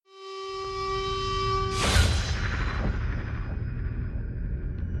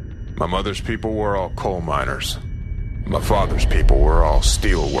My mother's people were all coal miners. My father's people were all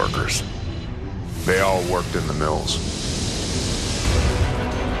steel workers. They all worked in the mills.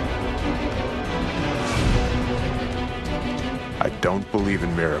 I don't believe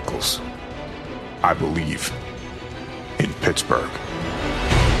in miracles. I believe in Pittsburgh.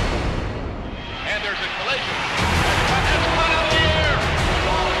 And there's a collision. That's one out of the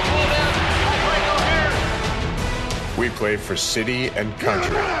air. We play for city and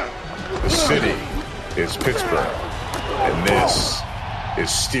country. The city is Pittsburgh, and this is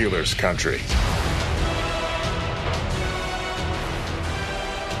Steelers country.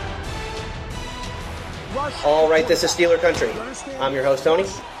 All right, this is Steeler Country. I'm your host, Tony.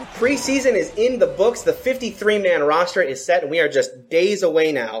 Preseason is in the books. The 53-man roster is set, and we are just days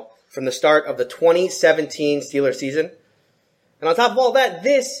away now from the start of the 2017 Steeler season. And on top of all that,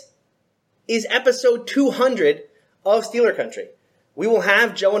 this is episode 200 of Steeler Country. We will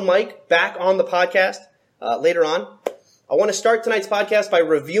have Joe and Mike back on the podcast later on. I want to start tonight's podcast by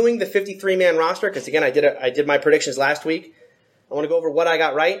reviewing the 53-man roster because, again, I did my predictions last week. I want to go over what I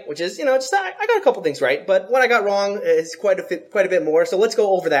got right, which is, I got a couple things right, but what I got wrong is quite a bit more. So let's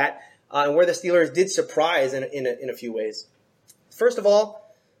go over that and where the Steelers did surprise in a few ways. First of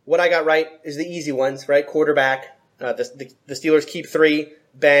all, what I got right is the easy ones, right? Quarterback. The Steelers keep 3,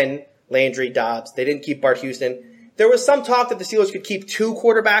 Ben, Landry, Dobbs. They didn't keep Bart Houston. There was some talk that the Steelers could keep 2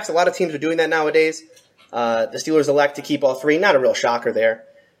 quarterbacks. A lot of teams are doing that nowadays. The Steelers elect to keep all 3. Not a real shocker there.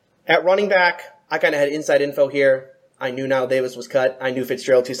 At running back, I kind of had inside info here. I knew Niall Davis was cut. I knew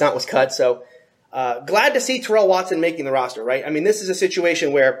Fitzgerald Toussaint was cut. So glad to see Terrell Watson making the roster, right? I mean, this is a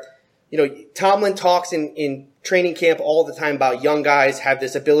situation where, Tomlin talks in training camp all the time about young guys have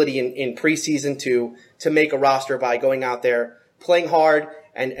this ability in preseason to make a roster by going out there, playing hard,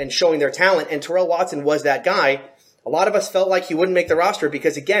 and showing their talent. And Terrell Watson was that guy. A lot of us felt like he wouldn't make the roster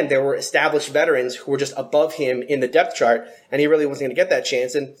because, again, there were established veterans who were just above him in the depth chart, and he really wasn't going to get that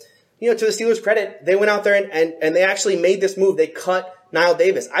chance. And to the Steelers' credit, they went out there and they actually made this move. They cut Niall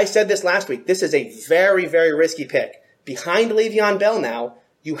Davis. I said this last week. This is a very, very risky pick. Behind Le'Veon Bell now,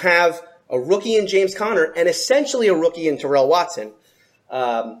 you have a rookie in James Conner and essentially a rookie in Terrell Watson.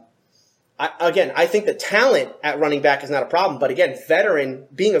 I think the talent at running back is not a problem. But again,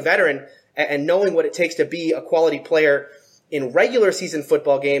 being a veteran and knowing what it takes to be a quality player in regular season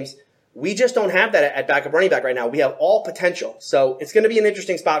football games, we just don't have that at backup running back right now. We have all potential. So it's going to be an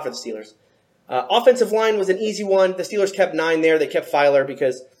interesting spot for the Steelers. Offensive line was an easy one. The Steelers kept 9 there. They kept Filer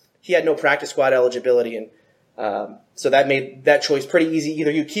because he had no practice squad eligibility. And so that made that choice pretty easy.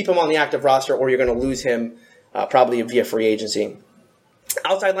 Either you keep him on the active roster or you're going to lose him probably via free agency.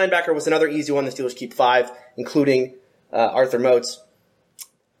 Outside linebacker was another easy one. The Steelers keep 5, including Arthur Moats.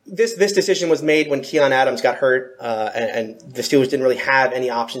 This decision was made when Keon Adams got hurt, and the Steelers didn't really have any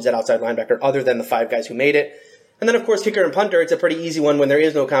options at outside linebacker other than the 5 guys who made it. And then, of course, kicker and punter. It's a pretty easy one when there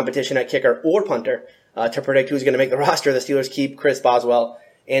is no competition at kicker or punter to predict who's going to make the roster. The Steelers keep Chris Boswell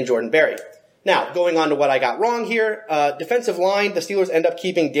and Jordan Berry. Now, going on to what I got wrong here, defensive line, the Steelers end up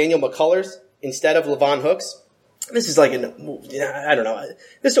keeping Daniel McCullers instead of Levon Hooks. This is I don't know.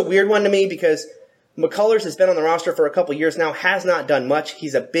 This is a weird one to me because McCullers has been on the roster for a couple years now, has not done much.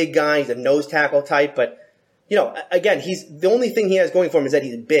 He's a big guy. He's a nose tackle type. But, again, the only thing he has going for him is that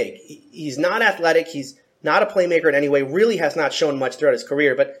he's big. He's not athletic. He's not a playmaker in any way, really has not shown much throughout his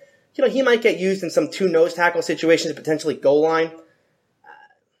career. But, he might get used in some 2 nose tackle situations, potentially goal line.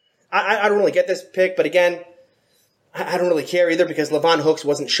 I don't really get this pick. But, again, I don't really care either because Levon Hooks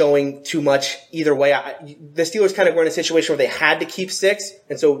wasn't showing too much either way. The Steelers kind of were in a situation where they had to keep 6,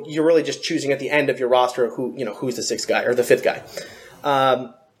 and so you're really just choosing at the end of your roster who's the 6th guy or the 5th guy.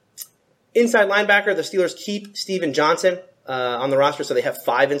 Inside linebacker, the Steelers keep Steven Johnson on the roster, so they have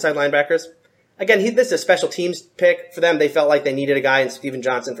 5 inside linebackers. Again, this is a special teams pick for them. They felt like they needed a guy in Steven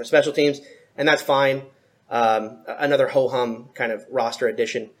Johnson for special teams, and that's fine. Another ho-hum kind of roster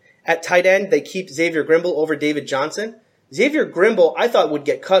addition. At tight end, they keep Xavier Grimble over David Johnson. Xavier Grimble, I thought, would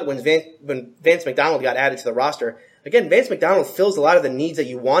get cut when Vance McDonald got added to the roster. Again, Vance McDonald fills a lot of the needs that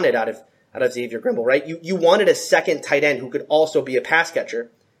you wanted out of Xavier Grimble, right? You wanted a second tight end who could also be a pass catcher.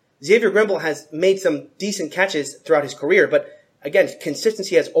 Xavier Grimble has made some decent catches throughout his career, but again,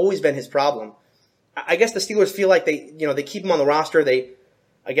 consistency has always been his problem. I guess the Steelers feel like they keep him on the roster. The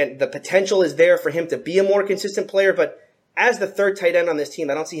potential is there for him to be a more consistent player, but as the 3rd tight end on this team,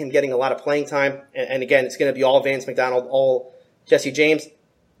 I don't see him getting a lot of playing time. And again, it's going to be all Vance McDonald, all Jesse James.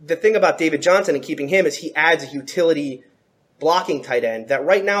 The thing about David Johnson and keeping him is he adds a utility blocking tight end that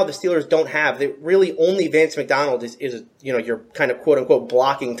right now the Steelers don't have. Really only Vance McDonald is your kind of quote unquote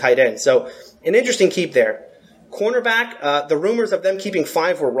blocking tight end. So an interesting keep there. Cornerback, the rumors of them keeping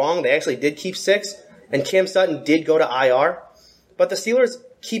 5 were wrong. They actually did keep 6, and Cam Sutton did go to IR. But the Steelers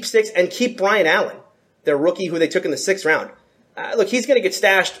keep 6 and keep Brian Allen, their rookie who they took in the 6th round. Look, he's going to get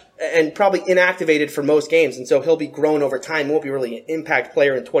stashed and probably inactivated for most games, and so he'll be grown over time. Won't be really an impact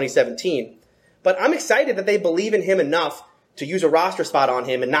player in 2017. But I'm excited that they believe in him enough to use a roster spot on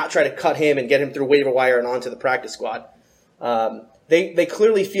him and not try to cut him and get him through waiver wire and onto the practice squad. They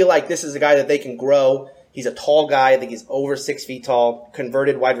clearly feel like this is a guy that they can grow. He's a tall guy. I think he's over 6 feet tall,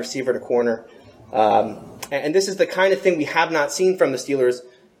 converted wide receiver to corner. And this is the kind of thing we have not seen from the Steelers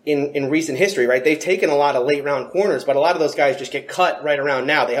in recent history, right? They've taken a lot of late round corners, but a lot of those guys just get cut right around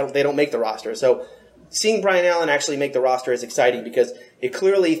now. They don't make the roster. So seeing Brian Allen actually make the roster is exciting because they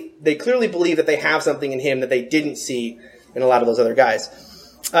clearly believe that they have something in him that they didn't see in a lot of those other guys.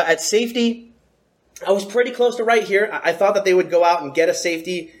 At safety, I was pretty close to right here. I thought that they would go out and get a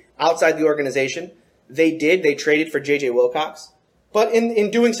safety outside the organization. They did. They traded for J.J. Wilcox. But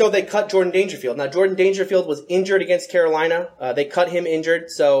in doing so, they cut Jordan Dangerfield. Now, Jordan Dangerfield was injured against Carolina. They cut him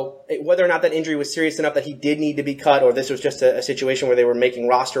injured. So whether or not that injury was serious enough that he did need to be cut or this was just a situation where they were making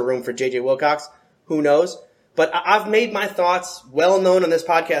roster room for J.J. Wilcox, who knows? But I've made my thoughts well known on this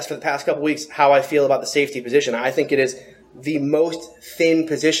podcast for the past couple weeks how I feel about the safety position. I think it is the most thin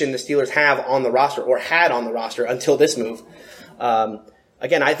position the Steelers have on the roster or had on the roster until this move.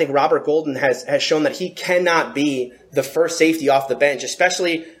 Again, I think Robert Golden has shown that he cannot be the first safety off the bench,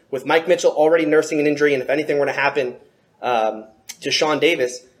 especially with Mike Mitchell already nursing an injury. And if anything were to happen to Sean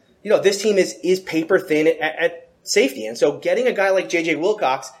Davis, this team is paper thin at safety. And so getting a guy like J.J.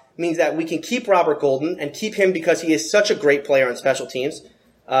 Wilcox means that we can keep Robert Golden and keep him because he is such a great player on special teams.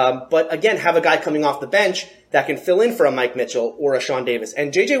 But again, have a guy coming off the bench that can fill in for a Mike Mitchell or a Sean Davis.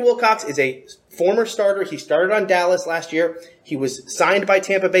 And J.J. Wilcox is a former starter. He started on Dallas last year. He was signed by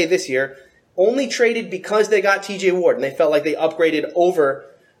Tampa Bay this year. Only traded because they got T.J. Ward, and they felt like they upgraded over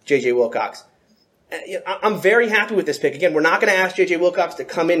J.J. Wilcox. I'm very happy with this pick. Again, we're not going to ask J.J. Wilcox to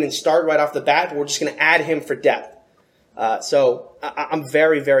come in and start right off the bat, but we're just going to add him for depth. So I'm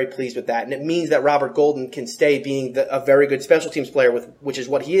very, very pleased with that. And it means that Robert Golden can stay being a very good special teams player, which is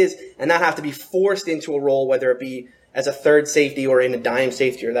what he is, and not have to be forced into a role, whether it be as a third safety or in a dime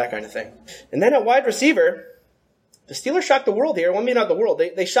safety or that kind of thing. And then at wide receiver, the Steelers shocked the world here. Well, maybe not the world.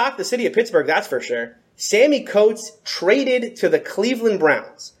 They shocked the city of Pittsburgh, that's for sure. Sammy Coates traded to the Cleveland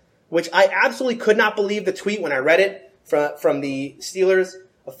Browns, which I absolutely could not believe the tweet when I read it from the Steelers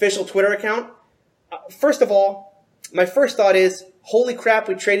official Twitter account. First of all, my first thought is, holy crap,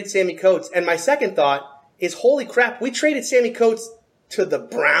 we traded Sammy Coates. And my second thought is, holy crap, we traded Sammy Coates to the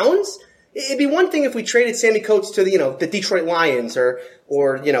Browns? It'd be one thing if we traded Sammy Coates to the Detroit Lions or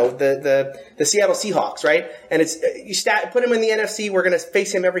the Seattle Seahawks, right? And put him in the NFC, we're going to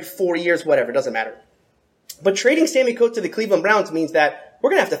face him every 4 years, whatever, it doesn't matter. But trading Sammy Coates to the Cleveland Browns means that we're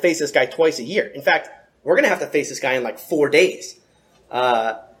going to have to face this guy twice a year. In fact, we're going to have to face this guy in like 4 days.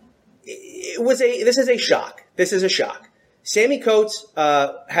 This is a shock. This is a shock. Sammy Coates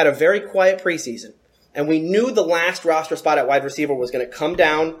had a very quiet preseason, and we knew the last roster spot at wide receiver was going to come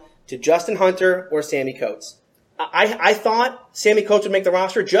down to Justin Hunter or Sammy Coates. I thought Sammy Coates would make the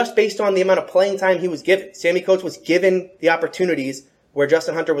roster just based on the amount of playing time he was given. Sammy Coates was given the opportunities where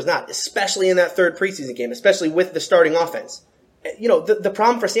Justin Hunter was not, especially in that third preseason game, especially with the starting offense. The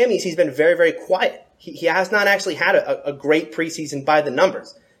problem for Sammy is he's been very, very quiet. He has not actually had a great preseason by the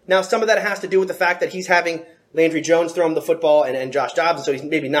numbers. Now, some of that has to do with the fact that he's having Landry Jones throw him the football and Josh Dobbs, and so he's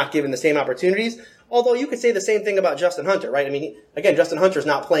maybe not given the same opportunities. Although you could say the same thing about Justin Hunter, right? I mean, again, Justin Hunter's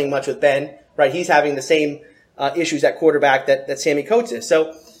not playing much with Ben, right? He's having the same issues at quarterback that Sammy Coates is.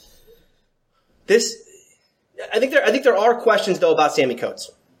 So I think there are questions though about Sammy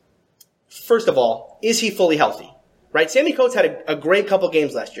Coates. First of all, is he fully healthy? Right? Sammy Coates had a great couple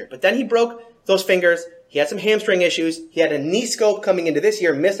games last year, but then he broke those fingers. He had some hamstring issues. He had a knee scope coming into this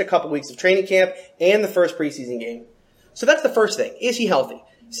year, missed a couple weeks of training camp and the first preseason game. So that's the first thing. Is he healthy?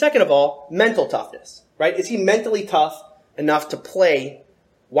 Second of all, mental toughness, right? Is he mentally tough enough to play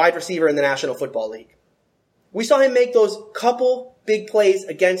wide receiver in the National Football League? We saw him make those couple big plays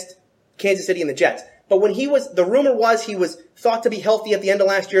against Kansas City and the Jets. But when the rumor was he was thought to be healthy at the end of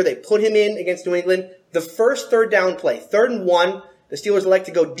last year. They put him in against New England. The first third down play, 3rd and 1, the Steelers elect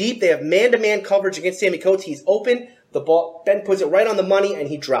to go deep. They have man-to-man coverage against Sammy Coates. He's open. The ball, Ben puts it right on the money, and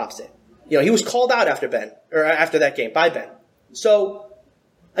he drops it. He was called out after that game by Ben. So,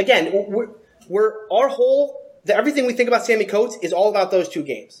 again, everything we think about Sammy Coates is all about those 2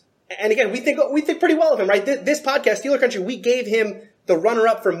 games. And again, we think pretty well of him, right? This podcast, Steeler Country, we gave him the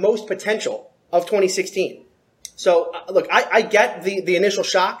runner-up for most potential of 2016. So, look, I get the initial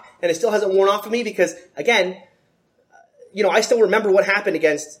shock, and it still hasn't worn off of me because, again, I still remember what happened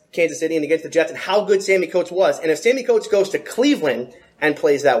against Kansas City and against the Jets and how good Sammy Coates was. And if Sammy Coates goes to Cleveland and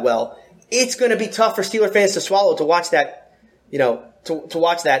plays that well, it's going to be tough for Steeler fans to swallow to watch that, to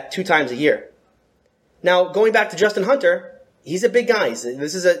watch that 2 times a year. Now, going back to Justin Hunter, he's a big guy.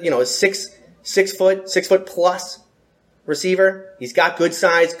 This is a 6 foot plus receiver. He's got good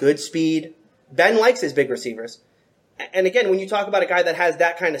size, good speed. Ben likes his big receivers. And again, when you talk about a guy that has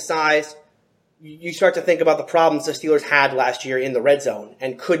that kind of size, you start to think about the problems the Steelers had last year in the red zone.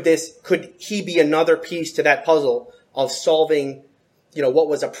 And could he be another piece to that puzzle of solving, what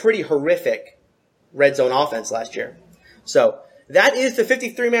was a pretty horrific red zone offense last year? So that is the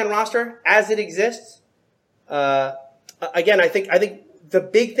 53-man roster as it exists. Again, I think the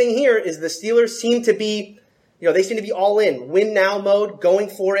big thing here is the Steelers seem to be, they seem to be all in, win now mode, going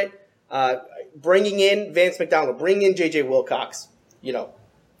for it, bringing in Vance McDonald, bringing in J.J. Wilcox,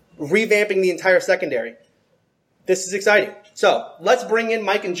 revamping the entire secondary. This is exciting. So let's bring in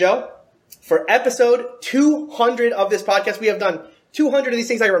Mike and Joe for episode 200 of this podcast. We have done 200 of these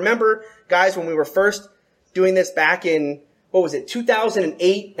things. I remember, guys, when we were first doing this back in,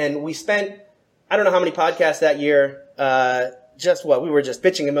 2008, and we spent, I don't know how many podcasts that year, we were just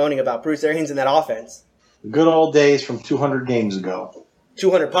bitching and moaning about Bruce Arians and that offense. Good old days from 200 games ago.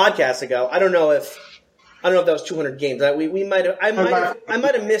 200 podcasts ago. I don't know if that was 200 games. I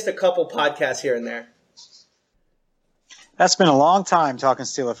might have missed a couple podcasts here and there. That's been a long time talking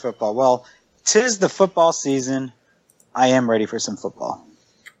Steeler football. Well, 'tis the football season. I am ready for some football.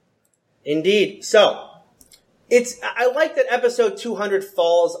 Indeed. So, I like that episode 200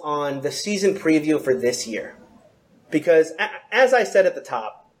 falls on the season preview for this year. Because, as I said at the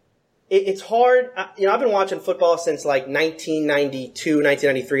top, it's hard. I've been watching football since like 1992,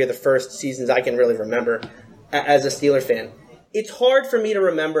 1993 are the first seasons I can really remember as a Steeler fan. It's hard for me to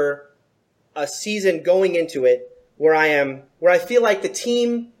remember a season going into it where I feel like the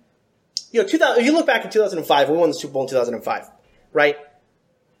team, you look back in 2005, we won the Super Bowl in 2005, right?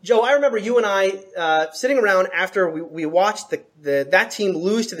 Joe, I remember you and I sitting around after we watched that team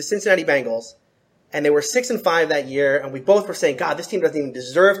lose to the Cincinnati Bengals, and they were 6-5 that year, and we both were saying, God, this team doesn't even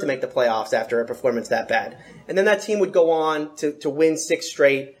deserve to make the playoffs after a performance that bad. And then that team would go on to win 6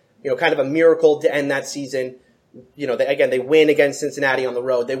 straight, kind of a miracle to end that season. They win against Cincinnati on the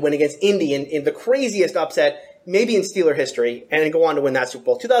road. They win against Indy in the craziest upset, maybe in Steeler history, and then go on to win that Super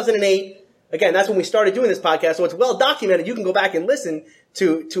Bowl. 2008, again, that's when we started doing this podcast, so it's well documented. You can go back and listen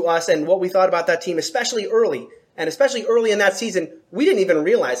to us and what we thought about that team, especially early. And especially early in that season, we didn't even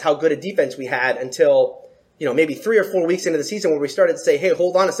realize how good a defense we had until, maybe 3 or 4 weeks into the season where we started to say, hey,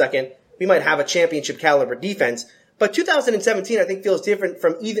 hold on a second, we might have a championship caliber defense. But 2017, I think, feels different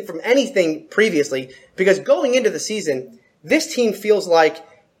from anything previously, because going into the season, this team feels like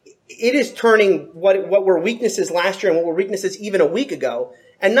it is turning what were weaknesses last year and what were weaknesses even a week ago,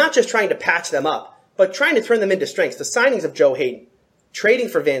 and not just trying to patch them up, but trying to turn them into strengths. The signings of Joe Hayden, trading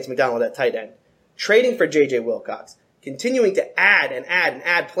for Vance McDonald at tight end, trading for J.J. Wilcox, continuing to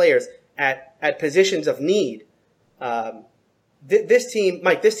add players at positions of need. This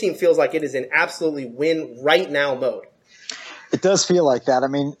team feels like it is in absolutely win right now mode. It does feel like that. I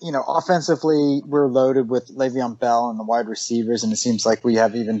mean, offensively, we're loaded with Le'Veon Bell and the wide receivers, and it seems like we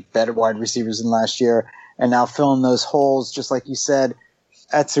have even better wide receivers than last year. And now filling those holes, just like you said,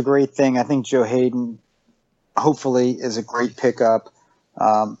 that's a great thing. I think Joe Hayden, hopefully, is a great pickup.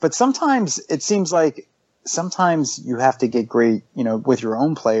 But sometimes it seems like you have to get great, with your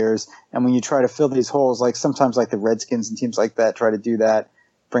own players. And when you try to fill these holes, like sometimes like the Redskins and teams like that try to do that,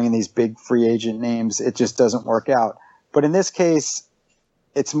 bringing these big free agent names, it just doesn't work out. But in this case,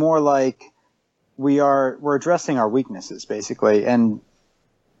 it's more like we're addressing our weaknesses basically. And,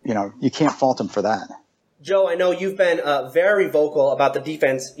 you can't fault them for that. Joe, I know you've been very vocal about the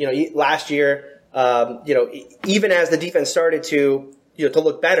defense, last year, even as the defense started to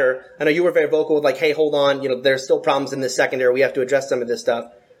look better. I know you were very vocal with like, hey, hold on, there's still problems in this secondary. We have to address some of this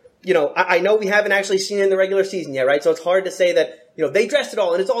stuff. I know we haven't actually seen it in the regular season yet, right? So it's hard to say that, they addressed it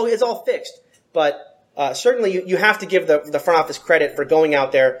all and it's all fixed. But certainly you have to give the front office credit for going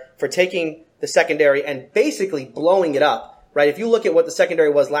out there, for taking the secondary and basically blowing it up, right? If you look at what the secondary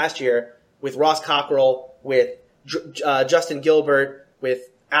was last year with Ross Cockrell, with Justin Gilbert, with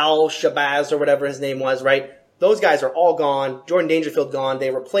Al Shabazz or whatever his name was, right? Those guys are all gone. Jordan Dangerfield gone.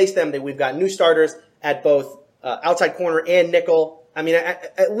 They replaced them. We've got new starters at both outside corner and nickel. I mean,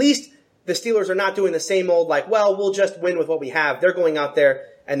 at least the Steelers are not doing the same old like, well, we'll just win with what we have. They're going out there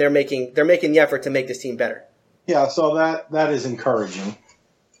and they're making the effort to make this team better. Yeah, so that is encouraging.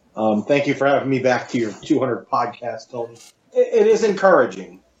 Thank you for having me back to your 200 podcast, Tony. It is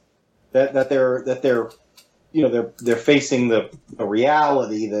encouraging that they're they're facing the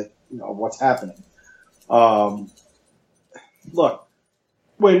reality that what's happening. Look,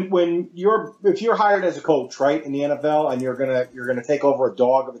 if you're hired as a coach, right, in the NFL, and you're gonna take over a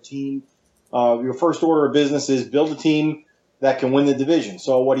dog of a team, your first order of business is build a team that can win the division.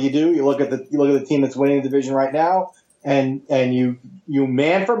 So what do? You look at the team that's winning the division right now, and you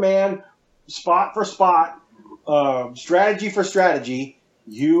man for man, spot for spot, strategy for strategy,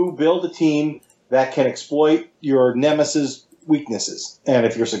 you build a team that can exploit your nemesis weaknesses. And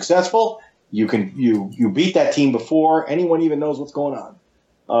if you're successful, you beat that team before anyone even knows what's going on.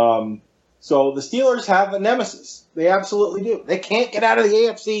 So the Steelers have a nemesis. They absolutely do. They can't get out of the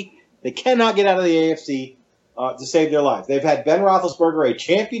AFC. They cannot get out of the AFC to save their lives. They've had Ben Roethlisberger, a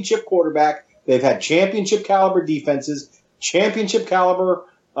championship quarterback. They've had championship caliber defenses, championship caliber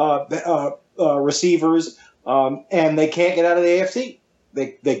receivers, and they can't get out of the AFC.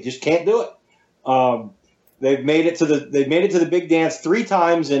 They just can't do it. They've made it to the big dance 3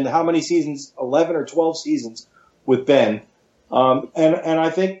 times in how many seasons? 11 or 12 seasons with Ben. And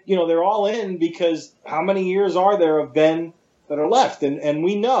I think they're all in because how many years are there of Ben that are left? And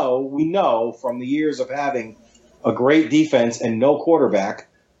we know from the years of having a great defense and no quarterback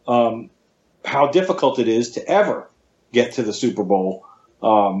how difficult it is to ever get to the Super Bowl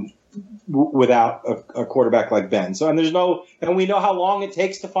without a quarterback like Ben. So and we know how long it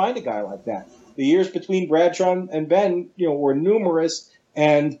takes to find a guy like that. The years between Bradshaw and Ben, were numerous,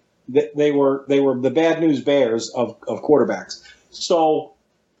 and they were the bad news bears of quarterbacks. So,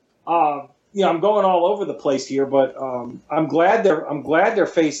 I'm going all over the place here, but I'm glad they're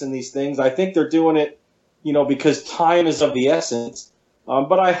facing these things. I think they're doing it, because time is of the essence.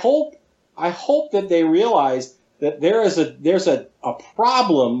 But I hope that they realize that there's a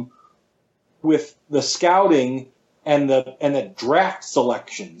problem with the scouting and the draft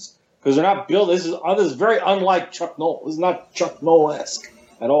selections. Because they're not built. This is very unlike Chuck Noll. This is not Chuck Noll-esque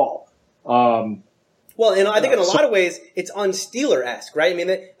at all. Well, I think in a lot of ways it's un-Steeler-esque, right? I mean,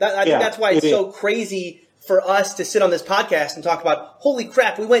 I think that's why it's so crazy for us to sit on this podcast and talk about, holy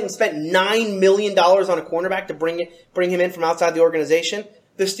crap, we went and spent $9 million on a cornerback to bring him in from outside the organization.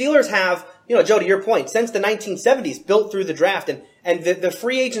 The Steelers have, Joe, to your point, since the 1970s, built through the draft, and the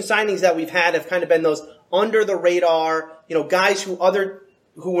free agent signings that we've had have kind of been those under the radar, guys who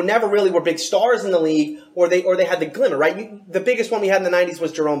never really were big stars in the league, or they had the glimmer, right? The biggest one we had in the 90s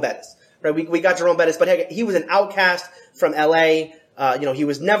was Jerome Bettis, right? We got Jerome Bettis, but heck, he was an outcast from LA. He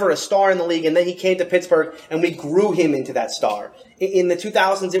was never a star in the league, and then he came to Pittsburgh, and we grew him into that star. In the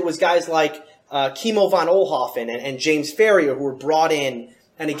 2000s, it was guys like Kimo von Oelhoffen and James Ferrier who were brought in,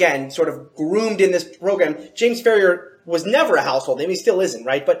 and again, sort of groomed in this program. James Ferrier was never a household name. He still isn't,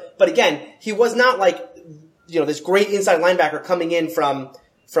 right? But again, he was not like, this great inside linebacker coming in from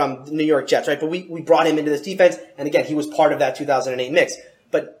the New York Jets, right? But we brought him into this defense, and again, he was part of that 2008 mix.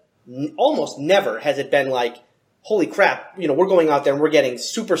 But almost never has it been like, holy crap, we're going out there and we're getting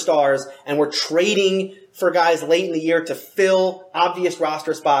superstars, and we're trading for guys late in the year to fill obvious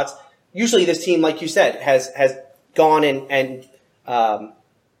roster spots. Usually this team, like you said, has gone and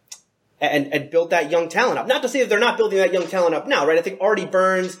built that young talent up. Not to say that they're not building that young talent up now, right? I think Artie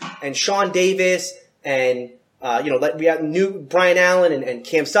Burns and Sean Davis and we have new Brian Allen and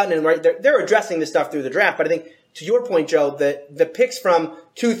Cam Sutton, and right, they're addressing this stuff through the draft. But I think, to your point, Joe, the picks from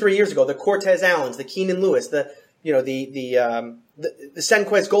 2-3 years ago, the Cortez Allens, the Keenan Lewis, the Senquez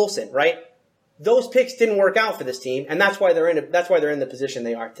Golson, right? Those picks didn't work out for this team, and that's why they're in the position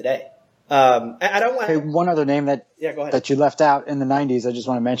they are today. I don't want. Hey, one other name go ahead. that you left out in the 90s, I just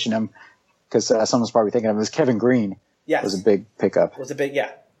want to mention him because someone's probably thinking of him, is Kevin Green. Yes, was a big pickup.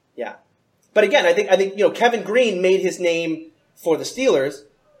 Yeah. But again, I think Kevin Green made his name for the Steelers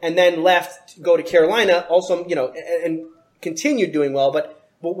and then left to go to Carolina. Also, and continued doing well. But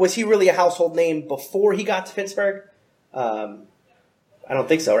was he really a household name before he got to Pittsburgh? I don't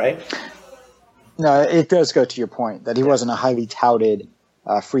think so, right? No, it does go to your point that he wasn't a highly touted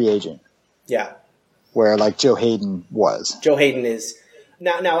free agent. Yeah, where like Joe Hayden was. Joe Hayden is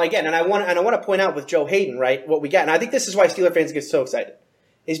now again, and I want to point out with Joe Hayden, right? What we got, and I think this is why Steeler fans get so excited,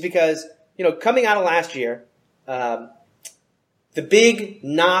 is because coming out of last year, the big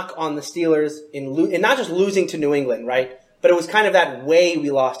knock on the Steelers in not just losing to New England, right? But it was kind of that way we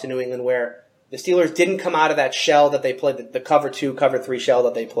lost to New England, where the Steelers didn't come out of that shell that they played, the cover 2, cover 3 shell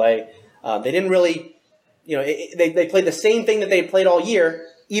that they play. They didn't really, they played the same thing that they played all year,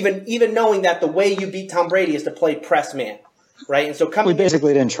 even knowing that the way you beat Tom Brady is to play press man, right? And so we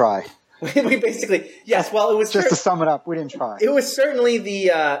basically didn't try. We basically, yes. Well, it was just to sum it up. We didn't try. It was certainly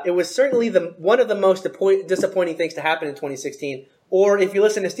the one of the most disappointing things to happen in 2016. Or if you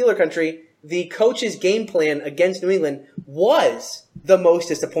listen to Steeler Country, the coach's game plan against New England was the most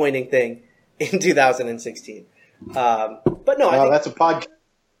disappointing thing in 2016. But no, I think that's a podcast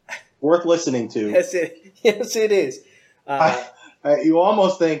worth listening to. Yes, it is. You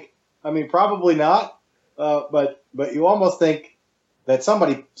almost think, I mean, probably not, but you almost think that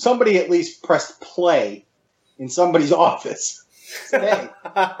somebody at least pressed play in somebody's office. Said, hey,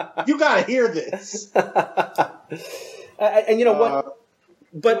 you got to hear this. And you know what?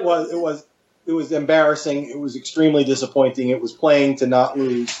 But it was embarrassing. It was extremely disappointing. It was playing to not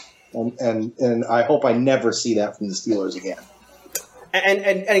lose, and I hope I never see that from the Steelers again.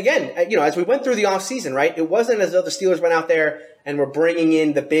 And again, you know, as we went through the offseason, right, it wasn't as though the Steelers went out there and were bringing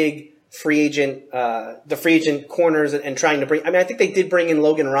in the big free agent corners and trying to bring. I mean, I think they did bring in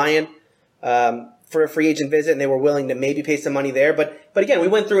Logan Ryan for a free agent visit, and they were willing to maybe pay some money there. But again, we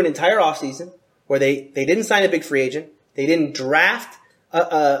went through an entire offseason where they didn't sign a big free agent. They didn't draft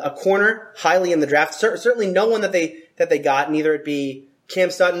a corner highly in the draft. Certainly no one that they got, neither it be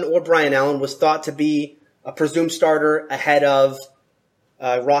Cam Sutton or Brian Allen, was thought to be a presumed starter ahead of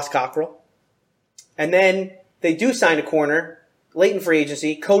Ross Cockrell. And then they do sign a corner late in free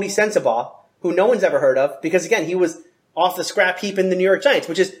agency, Cody Sensabaugh, who no one's ever heard of because, again, he was off the scrap heap in the New York Giants,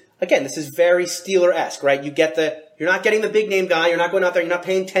 which is, again, this is very Steeler-esque, right? You're not getting the big name guy. You're not going out there. You're not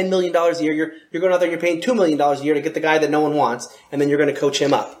paying $10 million a year. You're going out there and you're paying $2 million a year to get the guy that no one wants, and then you're going to coach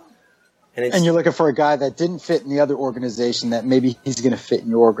him up. And you're looking for a guy that didn't fit in the other organization that maybe he's going to fit in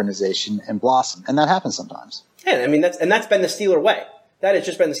your organization and blossom. And that happens sometimes. Yeah, I mean, that's been the Steeler way. That has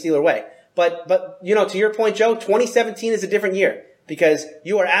just been the Steeler way. But you know, to your point, Joe, 2017 is a different year because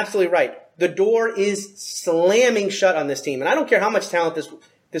you are absolutely right. The door is slamming shut on this team. And I don't care how much talent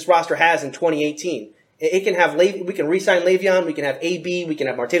this roster has in 2018. It can have we can re-sign Le'Veon, we can have AB, we can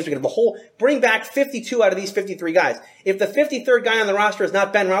have Martavis, we can have the whole, bring back 52 out of these 53 guys. If the 53rd guy on the roster is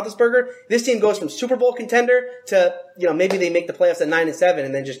not Ben Roethlisberger, this team goes from Super Bowl contender to, you know, maybe they make the playoffs at 9-7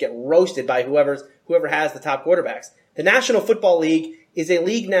 and then just get roasted by whoever has the top quarterbacks. The National Football League is a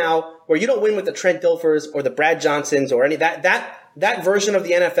league now where you don't win with the Trent Dilfers or the Brad Johnsons or any that version of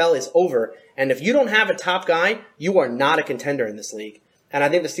the NFL is over. And if you don't have a top guy, you are not a contender in this league. And I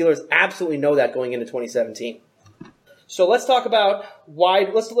think the Steelers absolutely know that going into 2017. So let's talk about wide.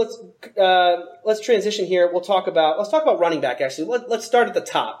 Let's transition here. Let's talk about running back. Actually, let's start at the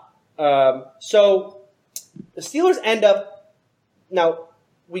top. So the Steelers end up. Now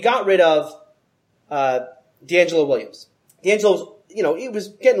we got rid of DeAngelo Williams. DeAngelo's, you know, he was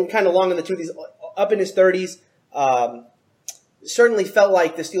getting kind of long in the tooth. He's up in his 30s. Certainly felt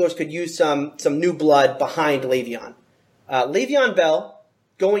like the Steelers could use some new blood behind Le'Veon. Le'Veon Bell,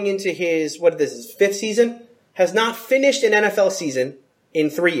 going into his fifth season, has not finished an NFL season in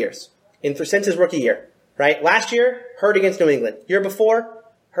 3 years, since his rookie year, right? Last year, hurt against New England. Year before,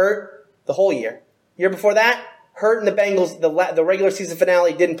 hurt the whole year. Year before that, hurt in the Bengals, the regular season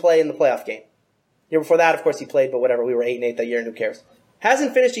finale, didn't play in the playoff game. Year before that, of course, he played, but whatever, we were 8-8 that year, and who cares?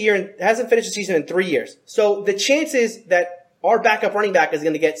 Hasn't finished a season in 3 years. So the chances that our backup running back is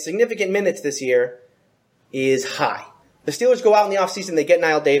going to get significant minutes this year is high. The Steelers go out in the offseason, they get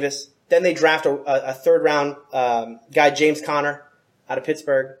Niall Davis. Then they draft a third-round guy, James Conner, out of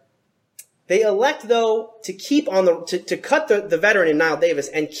Pittsburgh. They elect, though, to keep to cut the veteran in Niall Davis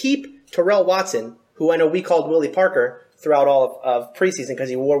and keep Terrell Watson, who I know we called Willie Parker throughout all of preseason because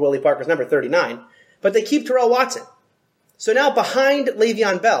he wore Willie Parker's number 39. But they keep Terrell Watson. So now behind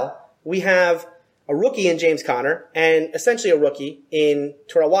Le'Veon Bell, we have a rookie in James Conner and essentially a rookie in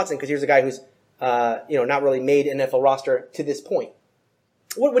Terrell Watson because here's a guy who's not really made an NFL roster to this point.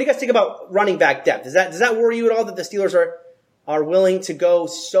 What do you guys think about running back depth? Does that worry you at all that the Steelers are willing to go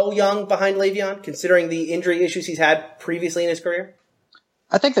so young behind Le'Veon, considering the injury issues he's had previously in his career?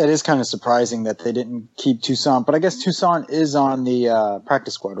 I think that is kind of surprising that they didn't keep Toussaint, but I guess Toussaint is on the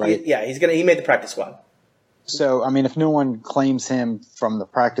practice squad, right? He made the practice squad. So, I mean, if no one claims him from the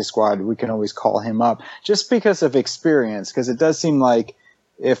practice squad, we can always call him up just because of experience, because it does seem like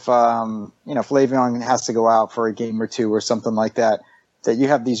if Le'Veon has to go out for a game or two or something like that you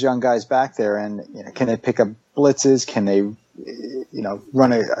have these young guys back there and, can they pick up blitzes? Can they,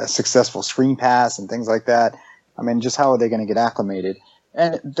 run a successful screen pass and things like that? I mean, just how are they going to get acclimated?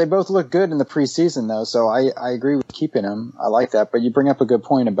 And they both look good in the preseason, though, so I agree with keeping them. I like that. But you bring up a good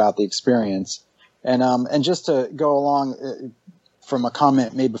point about the experience. And just to go along from a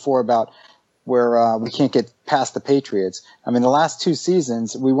comment made before about where we can't get past the Patriots. I mean, the last 2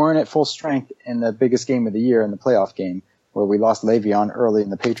 seasons, we weren't at full strength in the biggest game of the year, in the playoff game, where we lost Le'Veon early in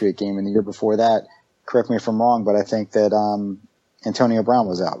the Patriot game. And the year before that, correct me if I'm wrong, but I think that Antonio Brown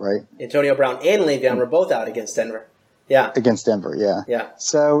was out, right? Antonio Brown and Le'Veon were both out against Denver. against Denver. Yeah.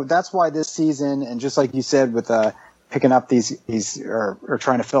 So that's why this season, and just like you said, with picking up these or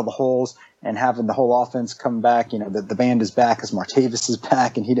trying to fill the holes and having the whole offense come back, the band is back as Martavis is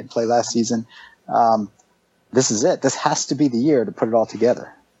back, and he didn't play last season. This is it. This has to be the year to put it all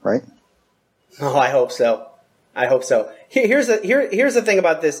together, right? Oh, I hope so. Here's the thing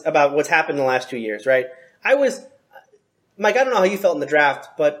about this, about what's happened in the last 2 years, right? Mike, I don't know how you felt in the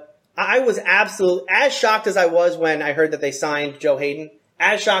draft, but I was absolutely as shocked as I was when I heard that they signed Joe Hayden,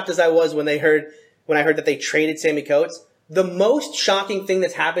 as shocked as I was when I heard that they traded Sammy Coates. The most shocking thing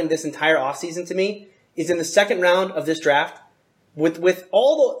that's happened this entire offseason to me is in the second round of this draft, with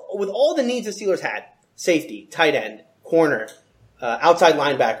all the needs the Steelers had: safety, tight end, corner, outside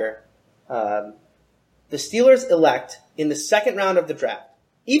linebacker. The Steelers elect in the second round of the draft.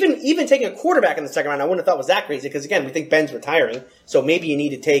 Even taking a quarterback in the second round, I wouldn't have thought was that crazy, because again, we think Ben's retiring, so maybe you need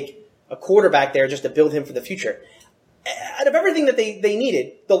to take a quarterback there just to build him for the future. Out of everything that they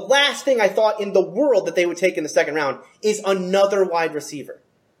needed, the last thing I thought in the world that they would take in the second round is another wide receiver.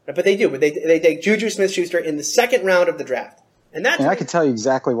 But they do. They take Juju Smith-Schuster in the second round of the draft. And I can tell you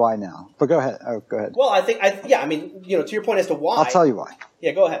exactly why now. But go ahead. Go ahead. Well, to your point as to why. I'll tell you why.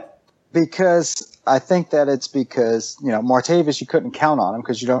 Yeah, go ahead. Because I think that it's because, Martavis, you couldn't count on him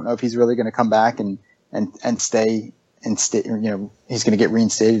because you don't know if he's really going to come back and stay, he's going to get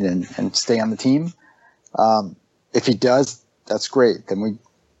reinstated and stay on the team. If he does, that's great. Then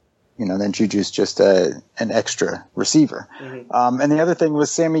then Juju's just an extra receiver. Mm-hmm. And the other thing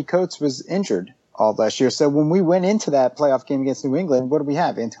was Sammy Coates was injured all last year. So when we went into that playoff game against New England, what do we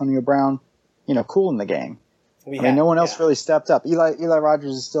have? Antonio Brown, cooling the game. No one else really stepped up. Eli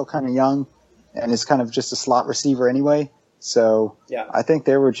Rogers is still kind of young and is kind of just a slot receiver anyway. So I think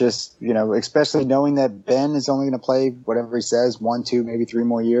they were just, especially knowing that Ben is only going to play whatever he says, 1, 2, maybe 3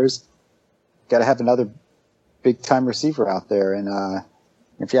 more years. Got to have another big time receiver out there. And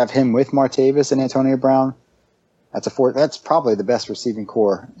if you have him with Martavis and Antonio Brown, that's probably the best receiving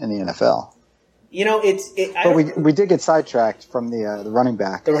core in the NFL. But we did get sidetracked from the running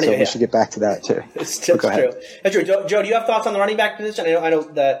back, so we should get back to that too. It's true. That's true. Joe, do you have thoughts on the running back position? I know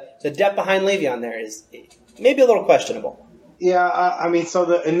the depth behind Le'Veon there is maybe a little questionable. Yeah,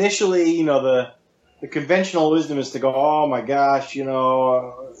 so initially, the conventional wisdom is to go, oh my gosh,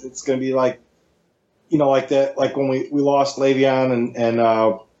 it's going to be like, like that, like when we lost Le'Veon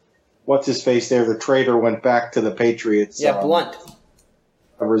and what's his face there, the traitor went back to the Patriots. Yeah, Blunt.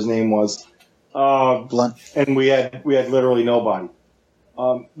 Whatever his name was. Blunt. And we had literally nobody.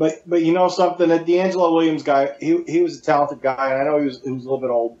 But something, that DeAngelo Williams guy, he was a talented guy, and I know he was a little bit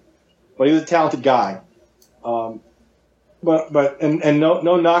old, but he was a talented guy. But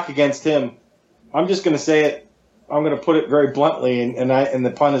no knock against him. I'm just going to say it. I'm going to put it very bluntly, and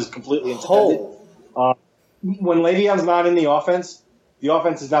the pun is completely intended. When Le'Veon's not in the offense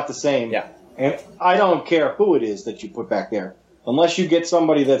is not the same. Yeah. And I don't care who it is that you put back there. Unless you get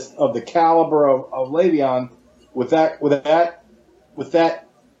somebody that's of the caliber of Le'Veon with that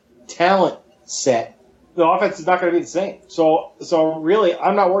talent set, the offense is not going to be the same. So really,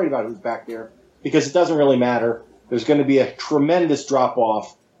 I'm not worried about who's back there because it doesn't really matter. There's going to be a tremendous drop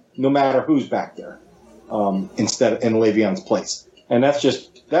off no matter who's back there instead in Le'Veon's place, and that's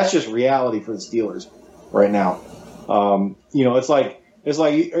just reality for the Steelers right now. It's like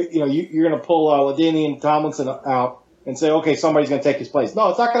you're going to pull LaDainian Tomlinson out and say, okay, somebody's going to take his place. No,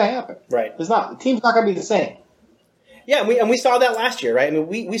 it's not going to happen. Right. It's not. The team's not going to be the same. Yeah, and we saw that last year, right?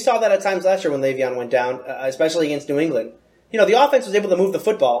 We saw that at times last year when Le'Veon went down, especially against New England. The offense was able to move the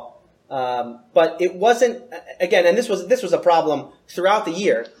football, but it wasn't, again, and this was a problem throughout the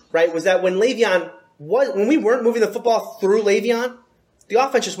year, right, was that when when we weren't moving the football through Le'Veon, the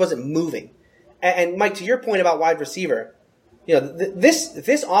offense just wasn't moving. And Mike, to your point about wide receiver,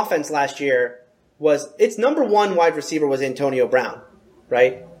 this offense last year its number 1 wide receiver was Antonio Brown,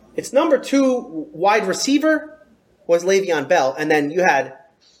 right? Its number 2 wide receiver was Le'Veon Bell, and then you had,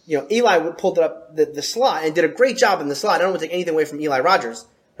 Eli pulled up the slot and did a great job in the slot. I don't want to take anything away from Eli Rogers,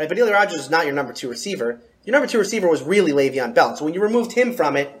 right? But Eli Rogers is not your number 2 receiver. Your number 2 receiver was really Le'Veon Bell. So when you removed him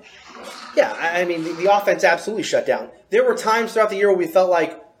from it, the offense absolutely shut down. There were times throughout the year where we felt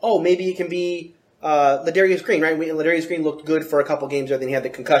like, oh, maybe it can be Ladarius Green, right? Ladarius Green looked good for a couple games, then he had the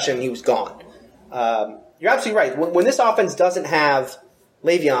concussion and he was gone. You're absolutely right. When this offense doesn't have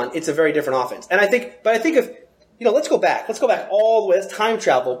Le'Veon, it's a very different offense. And I think if, let's go back all the way, let's time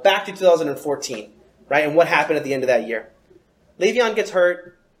travel back to 2014, right? And what happened at the end of that year. Le'Veon gets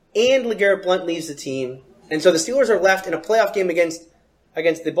hurt and LeGarrette Blount leaves the team. And so the Steelers are left in a playoff game against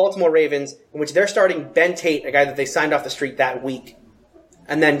the Baltimore Ravens, in which they're starting Ben Tate, a guy that they signed off the street that week,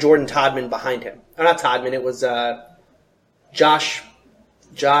 and then Jordan Todman behind him. Or not Todman, it was Josh,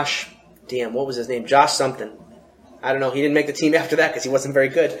 damn, what was his name? Josh something. I don't know. He didn't make the team after that because he wasn't very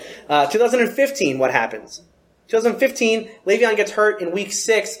good. 2015, what happens? 2015, Le'Veon gets hurt in week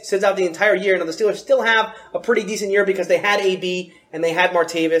 6, sits out the entire year. Now the Steelers still have a pretty decent year because they had AB and they had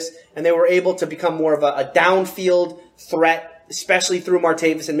Martavis, and they were able to become more of a downfield threat, especially through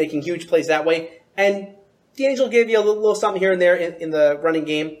Martavis and making huge plays that way. And D'Angelo gave you a little something here and there in the running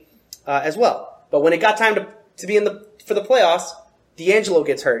game as well. But when it got time to be for the playoffs, D'Angelo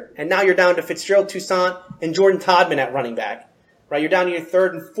gets hurt, and now you're down to Fitzgerald Toussaint and Jordan Todman at running back. Right, you're down to your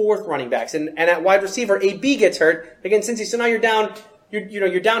 3rd and 4th running backs, and at wide receiver, AB gets hurt again. So now you're down.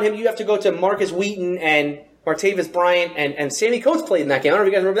 You're down him. You have to go to Marcus Wheaton and Martavis Bryant and Sammy Coates played in that game. I don't know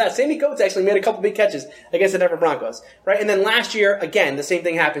if you guys remember that. Sammy Coates actually made a couple big catches against the Denver Broncos. Right, and then last year again the same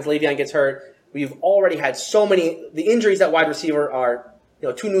thing happens. Le'Veon gets hurt. We've already had so many. The injuries at wide receiver are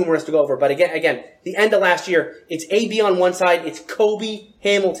too numerous to go over. But again, the end of last year, it's AB on one side, it's Kobe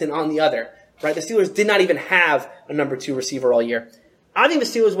Hamilton on the other. Right? The Steelers did not even have a number 2 receiver all year. I think the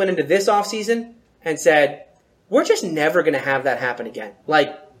Steelers went into this offseason and said, we're just never going to have that happen again.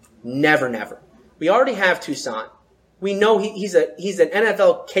 Like, never. We already have Toussaint. We know he's an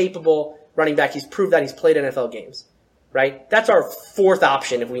NFL-capable running back. He's proved that he's played NFL games. Right? That's our 4th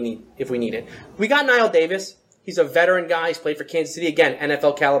option if we need it. We got Niall Davis. He's a veteran guy. He's played for Kansas City. Again,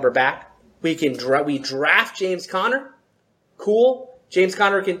 NFL-caliber back. We draft James Conner. Cool. James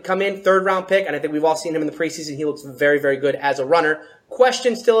Conner can come in, 3rd-round pick, and I think we've all seen him in the preseason. He looks very, very good as a runner.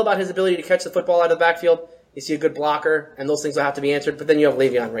 Question still about his ability to catch the football out of the backfield. Is he a good blocker? And those things will have to be answered. But then you have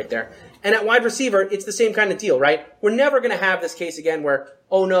Le'Veon right there. And at wide receiver, it's the same kind of deal, right? We're never going to have this case again where,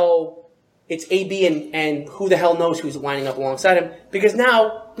 oh no, it's AB and who the hell knows who's lining up alongside him. Because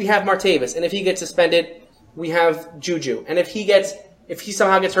now we have Martavis. And if he gets suspended, we have Juju. And if he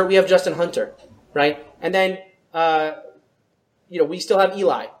somehow gets hurt, we have Justin Hunter, right? And then, we still have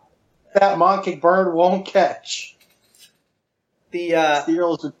Eli. That Mockingbird won't catch. The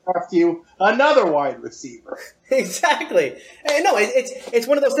Steelers would draft you another wide receiver. Exactly. And no, it's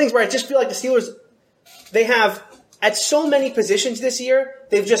one of those things where I just feel like the Steelers, they have, at so many positions this year,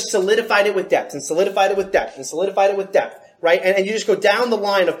 they've just solidified it with depth and solidified it with depth and solidified it with depth, right? And you just go down the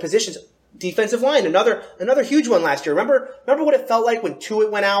line of positions. Defensive line, another huge one last year. Remember what it felt like when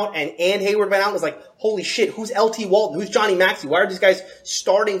Tuitt went out and Hayward went out? It was like, holy shit, who's LT Walton? Who's Johnny Maxey? Why are these guys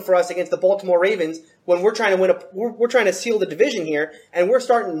starting for us against the Baltimore Ravens when we're trying to we're trying to seal the division here, and we're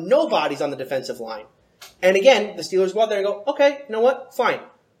starting nobodies on the defensive line? And again, the Steelers go out there and go, okay, you know what? Fine.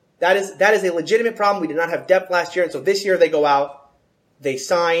 That is a legitimate problem. We did not have depth last year, and so this year they go out, they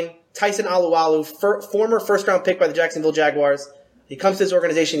sign Tyson Alualu, former first-round pick by the Jacksonville Jaguars. He comes to this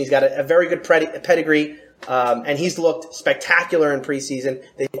organization. He's got a very good pedigree, and he's looked spectacular in preseason.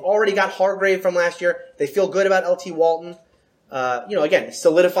 They've already got Hargrave from last year. They feel good about LT Walton. Again,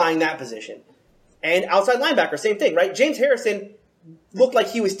 solidifying that position. And outside linebacker, same thing, right? James Harrison looked like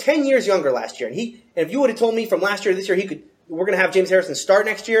he was 10 years younger last year. And if you would have told me from last year to this year we're going to have James Harrison start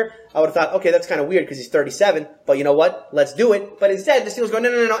next year, I would have thought, okay, that's kind of weird because he's 37. But you know what? Let's do it. But instead, the Steelers go,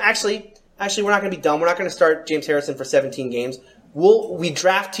 no. Actually, we're not going to be dumb. We're not going to start James Harrison for 17 games. We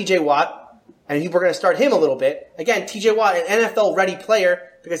draft TJ Watt, and we're going to start him a little bit. Again, TJ Watt, an NFL-ready player,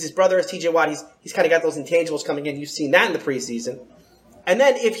 because his brother is TJ Watt. He's kind of got those intangibles coming in. You've seen that in the preseason. And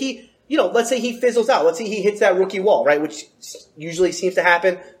then if he, let's say he fizzles out. Let's say he hits that rookie wall, right, which usually seems to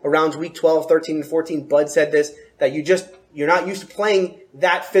happen around week 12, 13, and 14. Bud said this, that you're not used to playing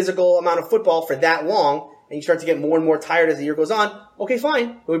that physical amount of football for that long, and you start to get more and more tired as the year goes on. Okay,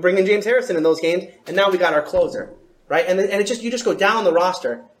 fine. We bring in James Harrison in those games, and now we got our closer. Right? And you just go down the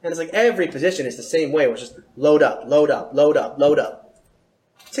roster, and it's like every position is the same way. It's just load up.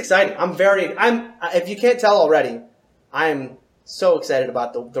 It's exciting. If you can't tell already, I'm so excited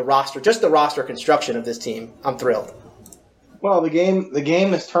about the roster, just the roster construction of this team. I'm thrilled. Well, the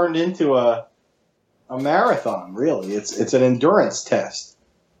game has turned into a marathon, really. It's an endurance test.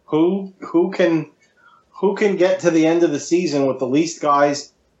 Who can get to the end of the season with the least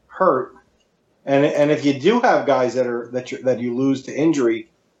guys hurt? And if you do have guys that you lose to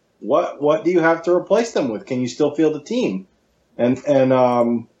injury, what do you have to replace them with? Can you still field the team? And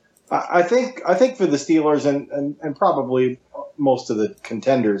I think for the Steelers and probably most of the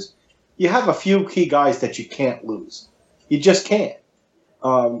contenders, you have a few key guys that you can't lose. You just can't.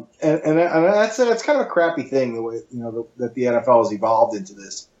 And that's kind of a crappy thing the way that the NFL has evolved into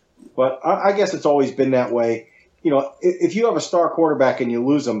this. But I guess it's always been that way. If you have a star quarterback and you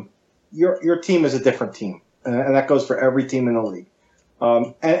lose them, your team is a different team, and that goes for every team in the league.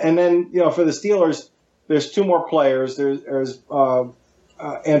 And then for the Steelers, there's 2 more players. There's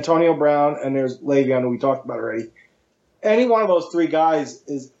Antonio Brown and there's Le'Veon, who we talked about already. any one of those three guys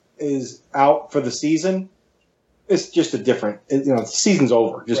is out for the season, it's just a different. The season's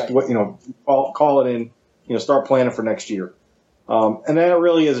over. Just right. Call it in. Start planning for next year. And that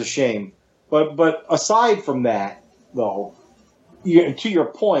really is a shame. But aside from that, though, to your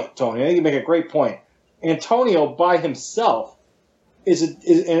point, Tony, I think you make a great point. Antonio by himself and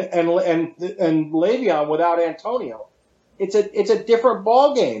Le'Veon without Antonio, it's a different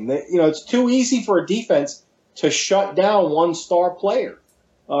ball game. It's too easy for a defense to shut down one star player.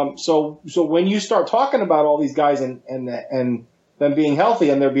 So when you start talking about all these guys and them being healthy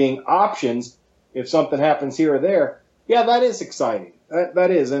and there being options if something happens here or there, yeah, that is exciting. That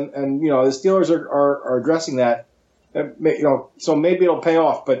is, and the Steelers are addressing that. So maybe it'll pay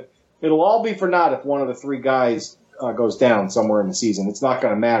off, but it'll all be for naught if one of the three guys goes down somewhere in the season. It's not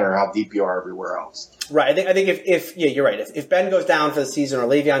going to matter how deep you are everywhere else. Right. I think if you're right. If Ben goes down for the season, or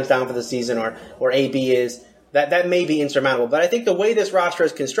Le'Veon's down for the season, or AB is, that may be insurmountable. But I think the way this roster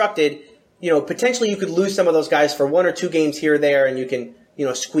is constructed, potentially you could lose some of those guys for 1 or 2 games here or there, and you can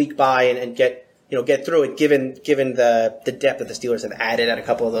squeak by and get through it, given the depth that the Steelers have added at a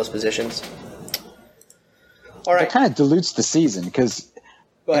couple of those positions. All right. It kind of dilutes the season because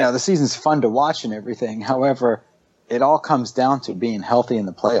the season's fun to watch and everything. However, it all comes down to being healthy in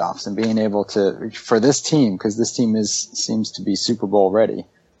the playoffs and being able to, for this team, because this team seems to be Super Bowl ready.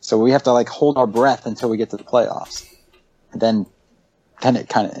 So we have to hold our breath until we get to the playoffs. And then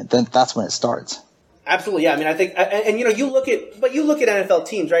that's when it starts. Absolutely, yeah. I mean, I think, and you look at NFL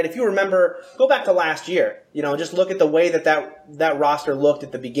teams, right? If you remember, go back to last year. Just look at the way that roster looked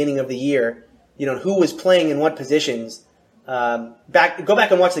at the beginning of the year. Who was playing in what positions. Go back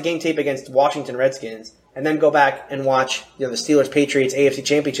and watch the game tape against Washington Redskins, and then go back and watch the Steelers Patriots AFC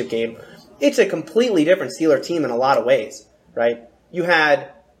Championship game. It's a completely different Steeler team in a lot of ways, right? You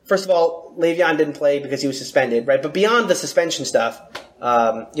had, first of all, Le'Veon didn't play because he was suspended, right? But beyond the suspension stuff,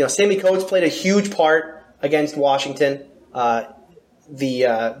 Sammy Coates played a huge part against Washington.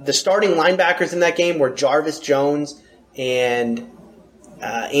 The starting linebackers in that game were Jarvis Jones and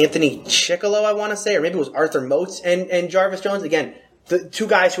Anthony Chickalo, I want to say, or maybe it was Arthur Moats and Jarvis Jones. Again, the two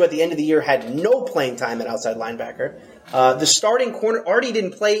guys who at the end of the year had no playing time at outside linebacker. The starting corner, Artie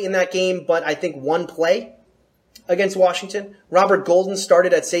didn't play in that game, but I think one play against Washington. Robert Golden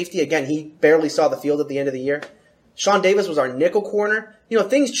started at safety. Again, he barely saw the field at the end of the year. Sean Davis was our nickel corner.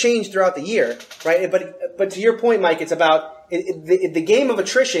 Things change throughout the year, right? But to your point, Mike, it's about the game of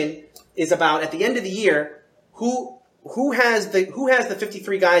attrition is about at the end of the year who has the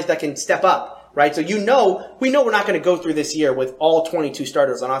 53 guys that can step up, right? So we know we're not going to go through this year with all 22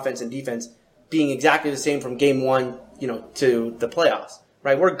 starters on offense and defense being exactly the same from game 1, to the playoffs,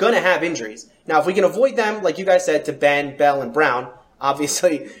 right? We're going to have injuries. Now, if we can avoid them, like you guys said, to Ben, Bell, and Brown,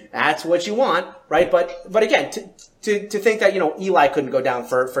 obviously that's what you want, right? But again, to think that Eli couldn't go down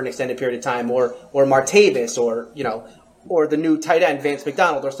for an extended period of time, or Martavis, or the new tight end, Vance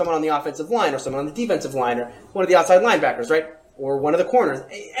McDonald, or someone on the offensive line, or someone on the defensive line, or one of the outside linebackers, right? Or one of the corners.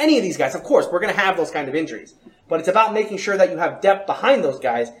 Any of these guys, of course, we're going to have those kind of injuries. But it's about making sure that you have depth behind those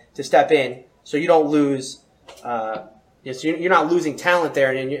guys to step in so you don't lose, so you're not losing talent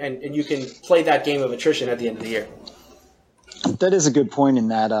there, and you can play that game of attrition at the end of the year. That is a good point in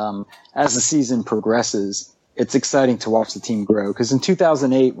that as the season progresses, it's exciting to watch the team grow. Because in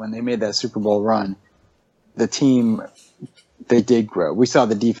 2008, when they made that Super Bowl run, the team, they did grow. We saw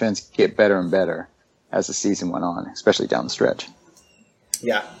the defense get better and better as the season went on, especially down the stretch.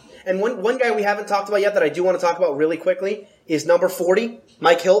 Yeah. And one guy we haven't talked about yet that I do want to talk about really quickly is number 40,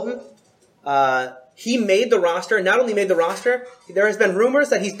 Mike Hilton. He made the roster. Not only made the roster, there has been rumors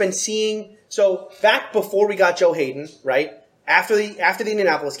that he's been seeing. So back before we got Joe Hayden, right, after the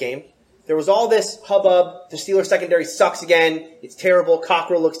Indianapolis game, there was all this hubbub. The Steelers secondary sucks again. It's terrible.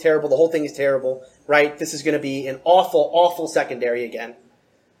 Cockrell looks terrible. The whole thing is terrible, right? This is going to be an awful, awful secondary again.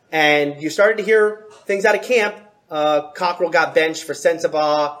 And you started to hear things out of camp. Cockrell got benched for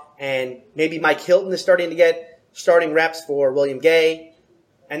Sensabaugh, and maybe Mike Hilton is starting to get starting reps for William Gay.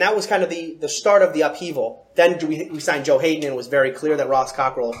 And that was kind of the start of the upheaval. Then we signed Joe Hayden, and it was very clear that Ross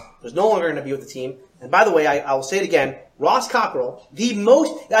Cockrell was no longer going to be with the team. And by the way, I will say it again, Ross Cockrell,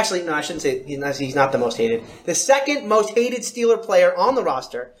 I shouldn't say he's not the most hated. The second most hated Steeler player on the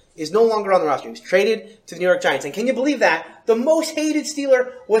roster is no longer on the roster. He was traded to the New York Giants. And can you believe that? The most hated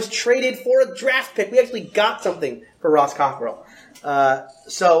Steeler was traded for a draft pick. We actually got something for Ross Cockrell.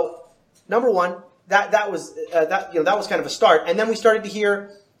 So, number one, that was kind of a start. And then we started to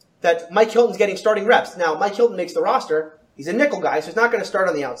hear that Mike Hilton's getting starting reps. Now, Mike Hilton makes the roster. He's a nickel guy, so he's not going to start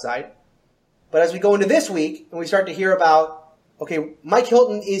on the outside. But as we go into this week, and we start to hear about, okay, Mike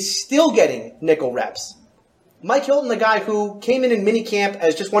Hilton is still getting nickel reps. Mike Hilton, the guy who came in minicamp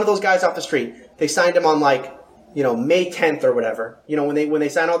as just one of those guys off the street. They signed him on May 10th or whatever. When they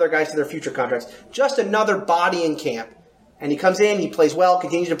sign all their guys to their future contracts. Just another body in camp. And he comes in, he plays well,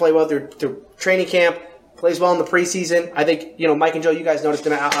 continues to play well through training camp, plays well in the preseason. I think, Mike and Joe, you guys noticed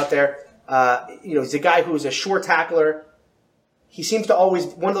him out there. He's a guy who's a sure tackler. He seems to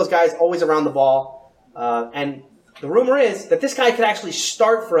one of those guys always around the ball. And the rumor is that this guy could actually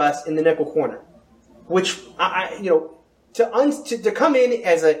start for us in the nickel corner. Which, to come in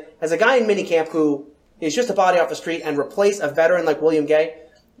as a guy in minicamp who is just a body off the street and replace a veteran like William Gay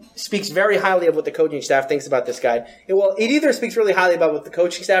speaks very highly of what the coaching staff thinks about this guy. It either speaks really highly about what the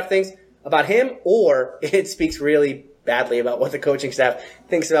coaching staff thinks about him, or it speaks really badly about what the coaching staff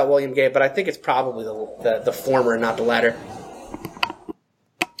thinks about William Gay. But I think it's probably the former and not the latter.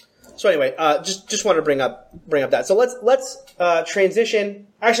 So anyway, just wanted to bring up that. So let's transition.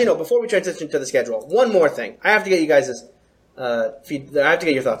 Actually, no. Before we transition to the schedule, one more thing. I have to get you guys' I have to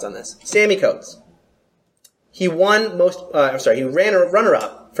get your thoughts on this. Sammy Coates. He won he ran a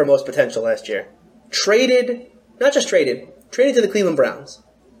runner-up for most potential last year. Traded to the Cleveland Browns.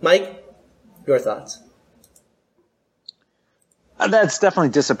 Mike, your thoughts? That's definitely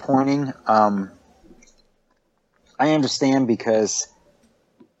disappointing. I understand because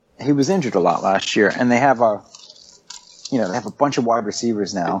he was injured a lot last year, and they have a bunch of wide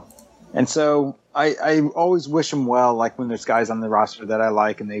receivers now, and so I always wish him well. Like when there's guys on the roster that I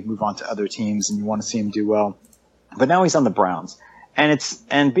like, and they move on to other teams, and you want to see him do well. But now he's on the Browns,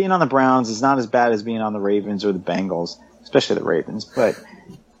 and being on the Browns is not as bad as being on the Ravens or the Bengals, especially the Ravens. But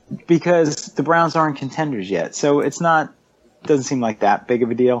because the Browns aren't contenders yet, so doesn't seem like that big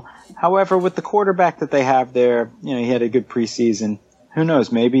of a deal. However, with the quarterback that they have there, he had a good preseason. Who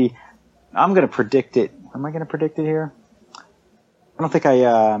knows? Maybe I'm going to predict it. Am I going to predict it here? I don't think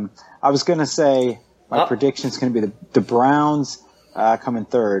I was going to say my prediction is going to be the Browns come in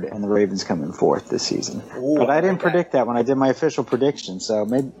third and the Ravens come in fourth this season. Ooh, but I didn't predict that when I did my official prediction. So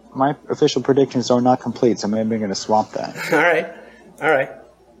maybe my official predictions are not complete. So maybe I'm going to swamp that. All right.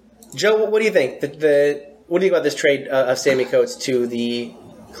 Joe, what do you think? What do you think about this trade of Sammy Coates to the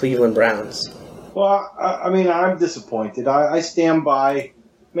Cleveland Browns? Well, I'm disappointed. I stand by.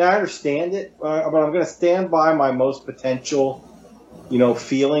 I understand it, but I'm going to stand by my most potential,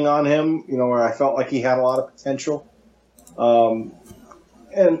 feeling on him. Where I felt like he had a lot of potential, and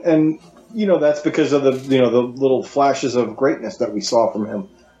that's because of the the little flashes of greatness that we saw from him.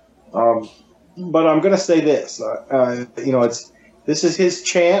 But I'm going to say this. This is his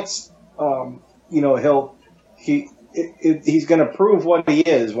chance. He's going to prove what he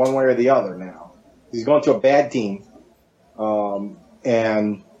is one way or the other now. He's going to a bad team.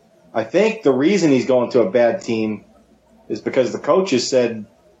 And I think the reason he's going to a bad team is because the coaches said,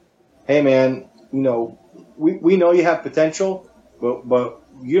 hey, man, we know you have potential, but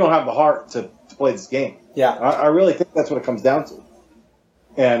you don't have the heart to play this game. Yeah. I really think that's what it comes down to.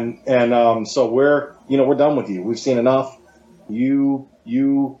 And so we're done with you. We've seen enough. You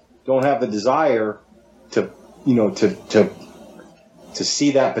don't have the desire to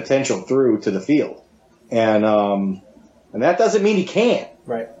see that potential through to the field. And that doesn't mean he can't.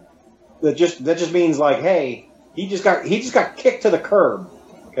 Right. That just means like, hey, he just got kicked to the curb,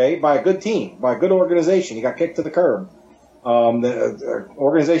 okay, by a good team, by a good organization. He got kicked to the curb. The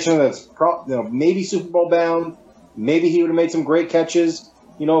organization that's maybe Super Bowl bound. Maybe he would have made some great catches,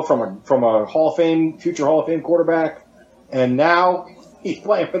 from a future Hall of Fame quarterback. And now he's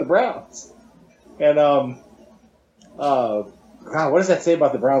playing for the Browns. And God, what does that say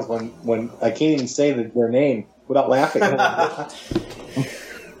about the Browns when I can't even say their name without laughing?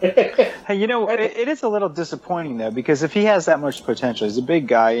 Hey, it is a little disappointing, though, because if he has that much potential, he's a big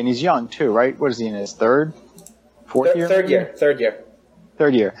guy, and he's young, too, right? What is he in his fourth year? Third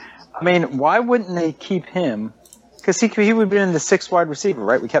year. I mean, why wouldn't they keep him? Because he would have been the sixth wide receiver,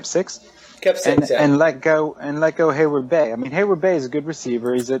 right? We kept six? Kept six, and let go Hayward Bay. I mean, Hayward Bay is a good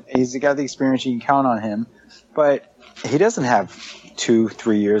receiver. He's got the experience. You can count on him. But he doesn't have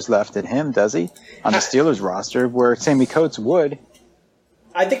 2-3 years left in him, does he? On the Steelers roster, where Sammy Coates would.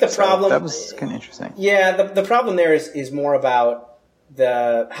 I think the problem... That was kind of interesting. Yeah, the problem there is more about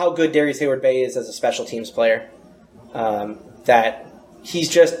how good Darius Hayward Bay is as a special teams player. That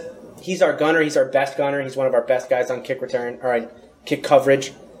he's our gunner. He's our best gunner. He's one of our best guys on kick return or on kick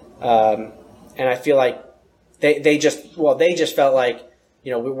coverage. And I feel like they just felt like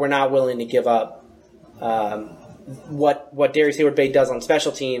we're not willing to give up what Darius Hayward Bay does on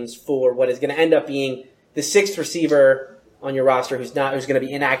special teams for what is going to end up being the sixth receiver on your roster who's going to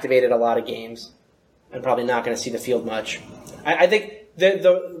be inactivated a lot of games and probably not going to see the field much. I think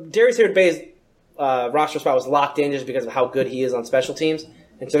the Darius Hayward Bay is roster spot was locked in just because of how good he is on special teams.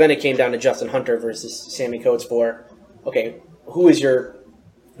 And so then it came down to Justin Hunter versus Sammy Coates for, okay, who's your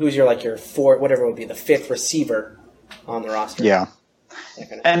like your fourth, whatever it would be, the fifth receiver on the roster. Yeah.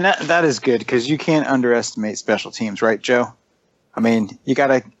 And that is good because you can't underestimate special teams, right, Joe? I mean, you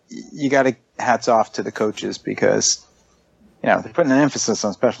gotta hats off to the coaches because they're putting an emphasis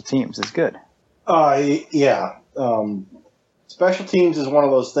on special teams. It's good. Yeah. Special teams is one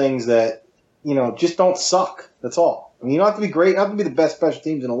of those things that just don't suck. That's all. I mean, you don't have to be great, you don't have to be the best special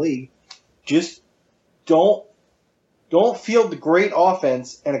teams in the league. Just don't field the great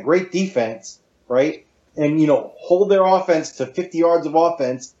offense and a great defense, right? And, hold their offense to 50 yards of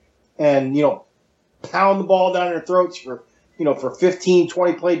offense and, pound the ball down their throats for 15,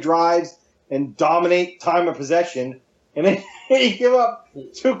 20 play drives and dominate time of possession. And then you give up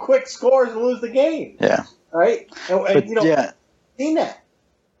 2 quick scores and lose the game. Yeah. Right? And seen that.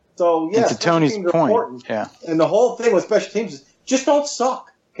 So, yeah. And to Tony's point. Important. Yeah. And the whole thing with special teams is just don't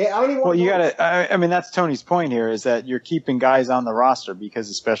suck. Okay? I don't even want I mean, that's Tony's point here is that you're keeping guys on the roster because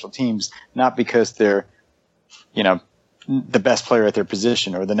of special teams, not because they're, the best player at their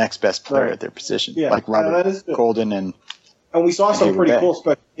position or the next best player at their position. Yeah. Like Robert Golden and we saw some pretty Bay. cool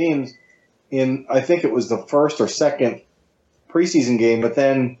special teams in, I think it was the first or second preseason game, but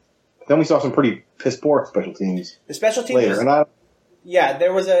then we saw some pretty piss poor special teams. The special teams later.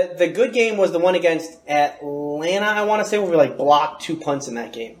 there was the good game was the one against Atlanta, I want to say, where we blocked 2 punts in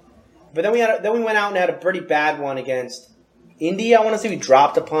that game. But then we went out and had a pretty bad one against Indy. I want to say we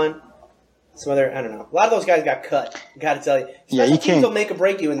dropped a punt. Some other, I don't know. A lot of those guys got cut. Got to tell you, special teams will make or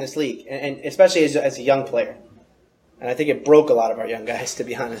break you in this league, and especially as a young player. And I think it broke a lot of our young guys, to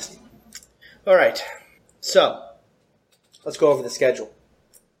be honest. All right, so let's go over the schedule.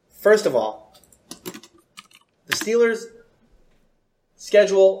 First of all, the Steelers'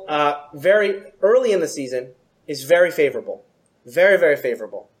 schedule very early in the season is very favorable. Very, very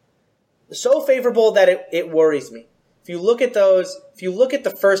favorable. So favorable that it worries me. If you look at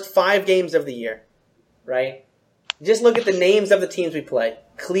the first 5 games of the year, right? Just look at the names of the teams we play.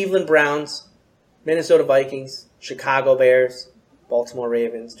 Cleveland Browns, Minnesota Vikings, Chicago Bears, Baltimore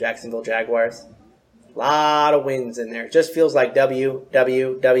Ravens, Jacksonville Jaguars. A lot of wins in there. It just feels like W.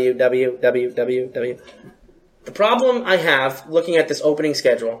 The problem I have looking at this opening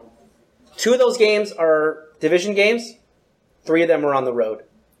schedule, 2 of those games are division games, 3 of them are on the road.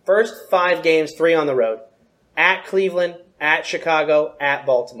 First 5 games, 3 on the road. At Cleveland, at Chicago, at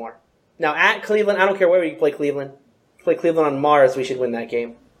Baltimore. Now, at Cleveland, I don't care where you play Cleveland. If you play Cleveland on Mars, we should win that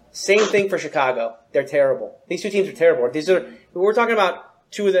game. Same thing for Chicago. They're terrible. These 2 teams are terrible. We're talking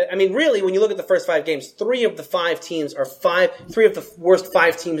about 2 of the, I mean, really, when you look at the first 5 games, 3 of the 5 teams are 3 of the worst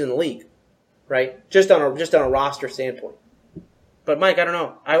 5 teams in the league. Right? Just on a roster standpoint. But Mike, I don't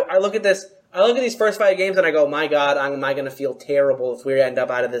know. I look at this, I look at these first 5 games and I go, my God, am I going to feel terrible if we end up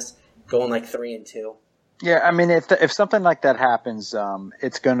out of this going 3-2? Yeah, I mean, if something like that happens,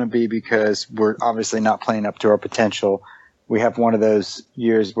 it's going to be because we're obviously not playing up to our potential. We have one of those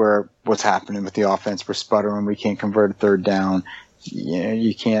years where what's happening with the offense, we're sputtering, we can't convert a third down,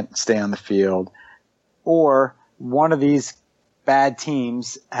 you can't stay on the field. Or one of these bad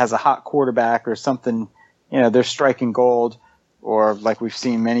teams has a hot quarterback or something, they're striking gold, or like we've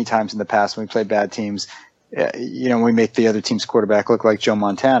seen many times in the past when we play bad teams, we make the other team's quarterback look like Joe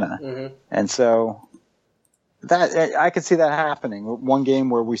Montana. Mm-hmm. And so that I could see that happening. One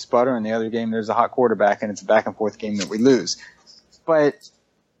game where we sputter, and the other game there's a hot quarterback, and it's a back and forth game that we lose. But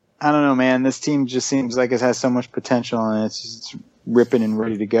I don't know, man. This team just seems like it has so much potential, and it's just ripping and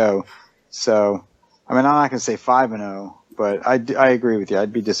ready to go. So, I mean, I'm not going to say 5-0, but I agree with you.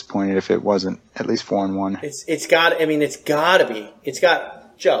 I'd be disappointed if it wasn't at least 4-1. It's got to be.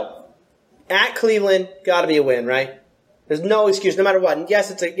 Joe, at Cleveland, got to be a win, right? There's no excuse, no matter what. Yes,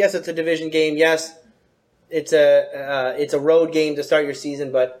 it's a division game. Yes, it's a road game to start your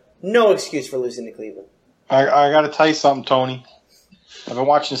season, but no excuse for losing to Cleveland. I got to tell you something, Tony. I've been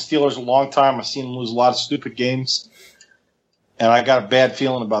watching the Steelers a long time. I've seen them lose a lot of stupid games, and I got a bad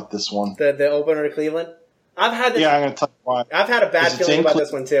feeling about this one. The opener to Cleveland? I've had this. Yeah, I'm going to tell you why. I've had a bad feeling about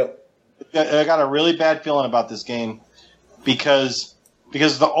this one too. I got a really bad feeling about this game because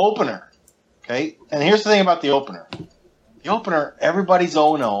the opener. Okay, and here's the thing about the opener. The opener, everybody's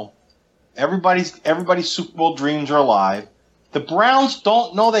 0-0. Everybody's Super Bowl dreams are alive. The Browns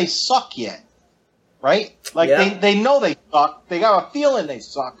don't know they suck yet, right? They know they suck. They got a feeling they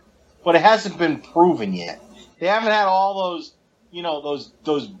suck, but it hasn't been proven yet. They haven't had all those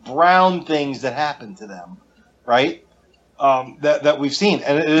those Brown things that happen to them, right? That we've seen,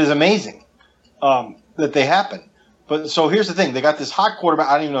 and it is amazing that they happen. But so here's the thing: they got this hot quarterback.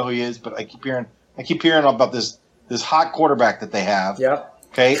 I don't even know who he is, but I keep hearing I keep hearing about this hot quarterback that they have. Yep.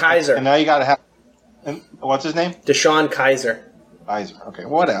 Okay. Kaiser. And now you got to have. And what's his name? Deshaun Kaiser. Kaiser. Okay.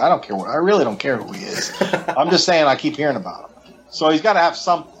 Whatever. I don't care. I really don't care who he is. I'm just saying I keep hearing about him. So he's got to have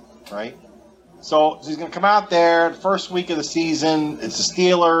something, right? So he's going to come out there the first week of the season. It's the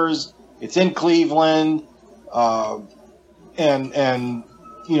Steelers. It's in Cleveland. And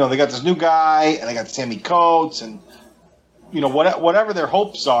you know, they got this new guy, and they got Sammy Coates, and you know, whatever their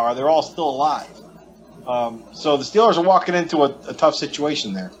hopes are, they're all still alive. So the Steelers are walking into a tough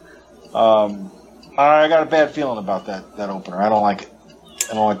situation there. I got a bad feeling about that opener. I don't like it.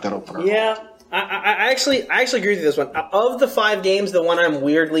 I don't like that opener. Yeah, I actually agree with you this one. Of the 5 games, the one I'm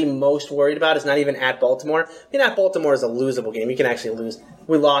weirdly most worried about is not even at Baltimore. I mean, at Baltimore is a losable game. You can actually lose.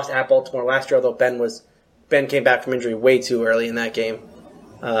 We lost at Baltimore last year, although Ben came back from injury way too early in that game.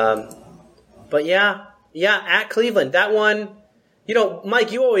 But yeah, at Cleveland, that one, you know,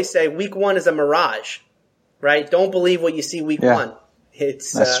 Mike, you always say week 1 is a mirage, right? Don't believe what you see week 1.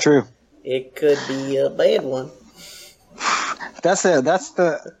 That's true. It could be a bad one.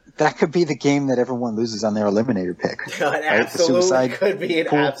 That could be the game that everyone loses on their eliminator pick. It absolutely could be.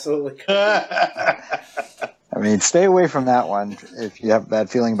 It absolutely could be. I mean, stay away from that one if you have a bad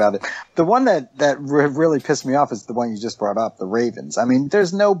feeling about it. The one that really pissed me off is the one you just brought up, the Ravens. I mean,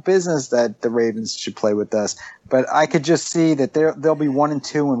 there's no business that the Ravens should play with us, but I could just see that they'll be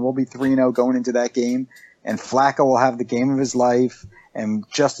 1-2 and we'll be 3-0 going into that game, and Flacco will have the game of his life, and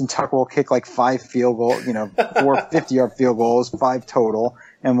Justin Tucker will kick like 5 field goals, 4 50-yard field goals, 5 total,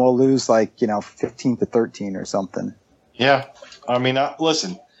 and we'll lose 15-13 or something. Yeah, I mean,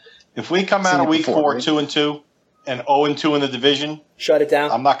 listen. If we come out of week 4 2-2 and 0-2 in the division, shut it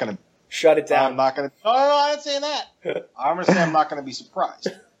down. I'm not going to shut it down. I'm not going to. No, I'm not saying that. I'm going to say I'm not going to be surprised.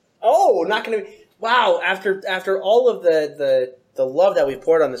 Oh, not going to be. Wow! After all of the love that we've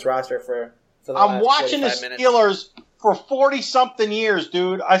poured on this roster for the I'm last watching the minutes. Steelers for 40-something years,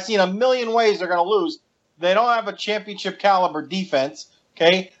 dude. I've seen a million ways they're going to lose. They don't have a championship caliber defense.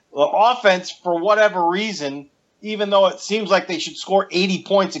 Okay, the offense, for whatever reason. Even though it seems like they should score 80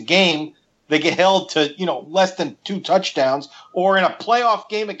 points a game, they get held to, less than 2 touchdowns. Or in a playoff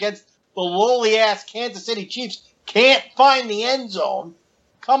game against the lowly-ass Kansas City Chiefs, can't find the end zone.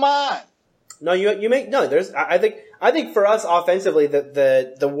 Come on. No, I think for us offensively,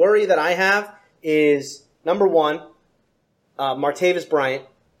 the worry that I have is, number one, Martavis Bryant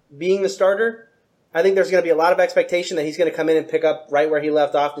being the starter. I think there's going to be a lot of expectation that he's going to come in and pick up right where he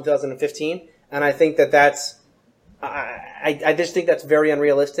left off in 2015. And I think that's I just think that's very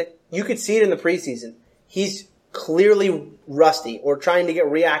unrealistic. You could see it in the preseason. He's clearly rusty or trying to get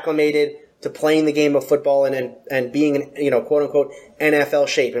reacclimated to playing the game of football and being in, quote unquote NFL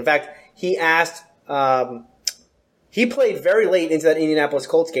shape. In fact, he asked, he played very late into that Indianapolis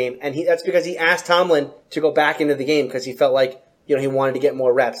Colts game, and that's because he asked Tomlin to go back into the game because he felt like, he wanted to get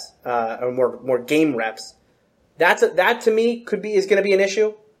more reps, or more game reps. That to me is going to be an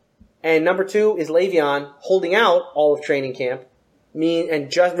issue. And number 2 is Le'Veon holding out all of training camp,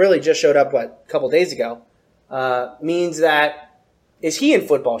 and just showed up a couple days ago. Means that, is he in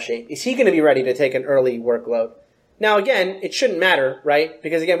football shape? Is he going to be ready to take an early workload? Now again, it shouldn't matter, right?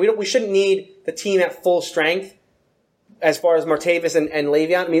 Because again, we shouldn't need the team at full strength as far as Martavis and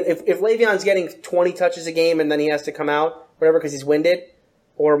Le'Veon. I mean, if Le'Veon's getting 20 touches a game and then he has to come out, whatever, because he's winded,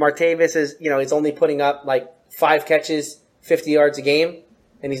 or Martavis is, it's only putting up 5 catches, 50 yards a game,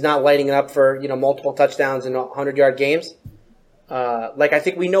 and he's not lighting it up for, multiple touchdowns in 100-yard games. I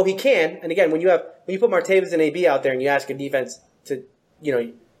think we know he can. And again, when you put Martavis and AB out there and you ask a defense to,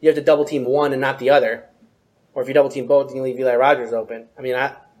 you have to double team one and not the other, or if you double team both and you leave Eli Rogers open. I mean,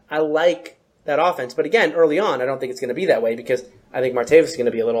 I like that offense, but again, early on, I don't think it's going to be that way because I think Martavis is going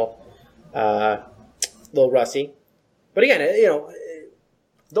to be a little rusty. But again,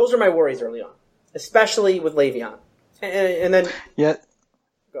 those are my worries early on, especially with Le'Veon. And then yeah.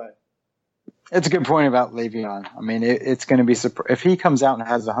 Go ahead. It's a good point about Le'Veon. I mean, it's going to be if he comes out and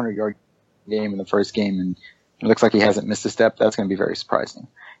has a 100-yard game in the first game and it looks like he hasn't missed a step, that's going to be very surprising.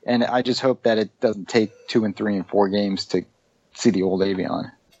 And I just hope that it doesn't take 2 and 3 and 4 games to see the old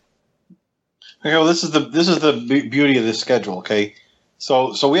Le'Veon. Okay, well, this is the beauty of this schedule. Okay,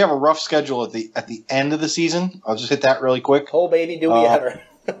 so we have a rough schedule at the end of the season. I'll just hit that really quick. Oh baby, do we ever?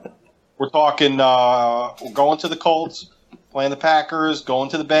 We're talking. We're going to the Colts, playing the Packers,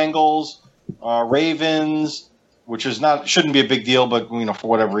 going to the Bengals, Ravens, which shouldn't be a big deal, but for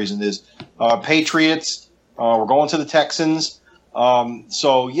whatever reason it is. Patriots. We're going to the Texans.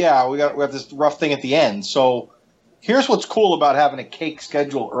 So yeah, we have this rough thing at the end. So here's what's cool about having a cake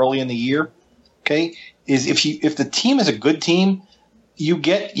schedule early in the year. Okay, is if the team is a good team, you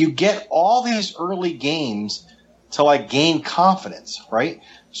get all these early games to like gain confidence, right?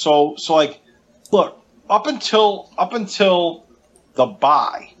 So like, look, up until the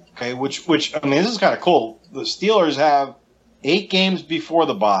bye, okay, which I mean, this is kind of cool. The Steelers have 8 games before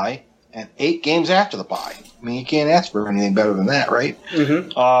the bye and 8 games after the bye. I mean, you can't ask for anything better than that, right?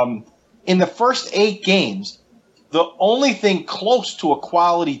 Mm-hmm. In the first 8 games, the only thing close to a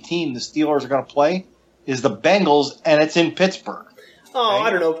quality team the Steelers are going to play is the Bengals, and it's in Pittsburgh. Oh, right? I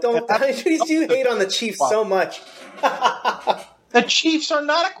don't know. You hate on the Chiefs so much. The Chiefs are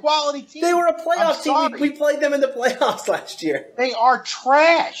not a quality team. They were a playoff team. We played them in the playoffs last year. They are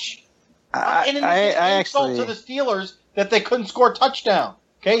trash. And I insult actually to the Steelers that they couldn't score a touchdown.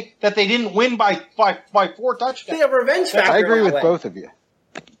 Okay, that they didn't win by 4 touchdowns. They have a revenge factor. I agree in with that way. both of you.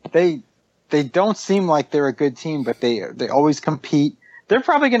 They don't seem like they're a good team, but they always compete. They're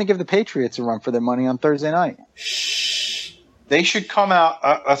probably going to give the Patriots a run for their money on Thursday night. Shh. They should come out.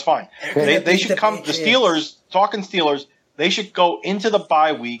 That's fine. They should come. The Steelers, talking Steelers, they should go into the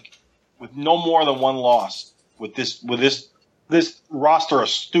bye week with no more than 1 loss with this roster of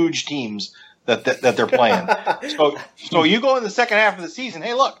stooge teams that they're playing. So you go in the second half of the season.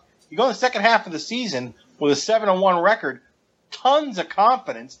 Hey, look, you go in the second half of the season with a 7-1 record, tons of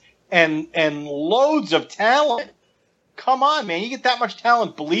confidence and loads of talent. Come on, man! You get that much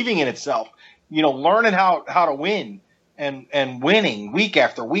talent, believing in itself. Learning how to win and winning week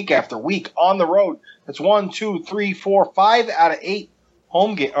after week after week on the road. That's 1, 2, 3, 4, 5 out of 8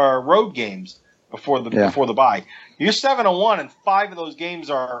 road games before the bye. You're 7-1, and 5 of those games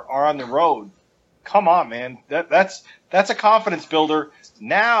are on the road. Come on, man! That's a confidence builder.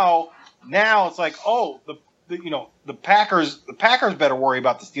 Now it's like, the Packers better worry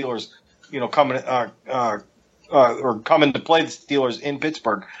about the Steelers, coming to play the Steelers in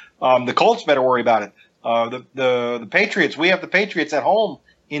Pittsburgh. The Colts better worry about it. The Patriots, we have the Patriots at home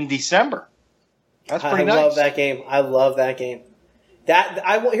in December. That's pretty nice. I love that game.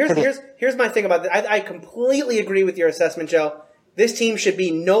 Here's my thing about that. I completely agree with your assessment, Joe. This team should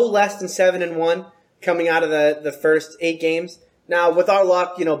be no less than 7-1 coming out of the first 8 games. Now, with our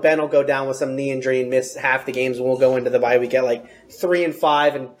luck, Ben will go down with some knee injury and miss half the games, and we'll go into the bye week at like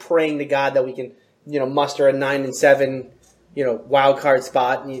 3-5 and praying to God that we can, muster a 9-7, wild card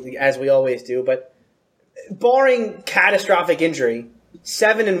spot, as we always do. But barring catastrophic injury,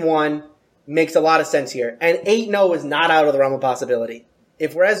 7-1 makes a lot of sense here. And 8-0 is not out of the realm of possibility.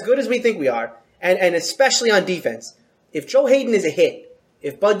 If we're as good as we think we are, and especially on defense, if Joe Hayden is a hit,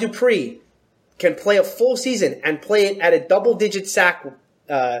 if Bud Dupree can play a full season and play it at a double-digit sack,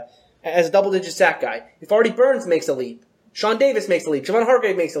 as a double-digit sack guy, if Artie Burns makes a leap, Sean Davis makes a leap, Javon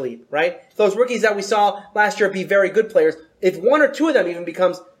Hargrave makes a leap, right? Those rookies that we saw last year be very good players, if 1 or 2 of them even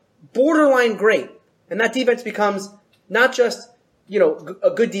becomes borderline great, and that defense becomes not just,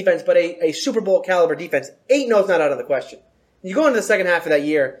 a good defense, but a Super Bowl caliber defense, 8-0 is not out of the question. You go into the second half of that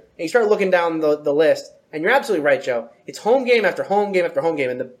year, and you start looking down the list, and you're absolutely right, Joe. It's home game after home game after home game,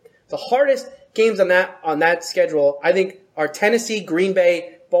 and the hardest games on that schedule, I think, are Tennessee, Green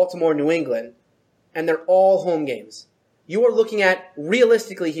Bay, Baltimore, New England, and they're all home games. You are looking at,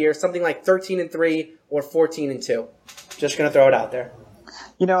 realistically here, something like 13-3 or 14-2. Just going to throw it out there.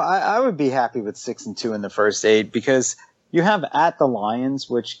 I would be happy with 6-2 in the first 8 because you have at the Lions,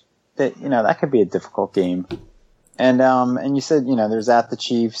 which that could be a difficult game, and you said there's at the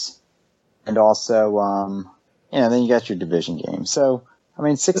Chiefs, and also then you got your division game. So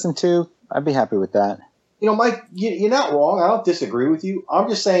 6-2, I'd be happy with that. Mike, you're not wrong. I don't disagree with you. I'm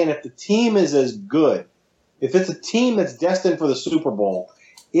just saying if the team is as good, if it's a team that's destined for the Super Bowl,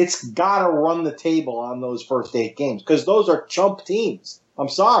 it's got to run the table on those first 8 games because those are chump teams. I'm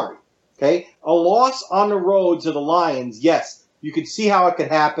sorry. Okay? A loss on the road to the Lions, yes, you can see how it could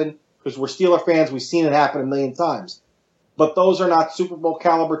happen because we're Steeler fans. We've seen it happen a million times. But those are not Super Bowl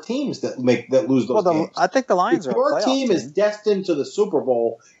caliber teams that lose those games. I think the Lions if are a playoff your team is destined to the Super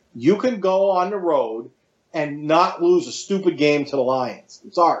Bowl, you can go on the road and not lose a stupid game to the Lions.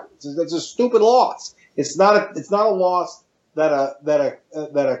 I'm sorry. It's a stupid loss. It's not a loss that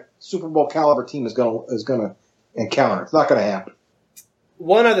a Super Bowl caliber team is gonna encounter. It's not gonna happen.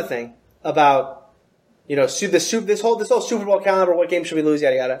 One other thing about this whole Super Bowl caliber, what game should we lose?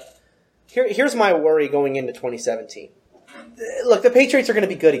 Yada yada. Here's my worry going into 2017. Look, the Patriots are going to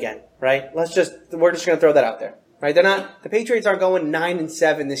be good again, right? We're just going to throw that out there, right? The Patriots aren't going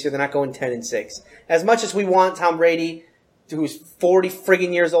 9-7 this year. They're not going 10-6. As much as we want Tom Brady, who's 40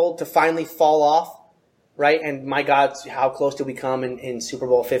 friggin' years old, to finally fall off, right? And my God, how close did we come in Super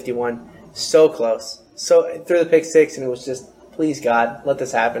Bowl 51? So close. So through the pick 6, and it was just, please God, let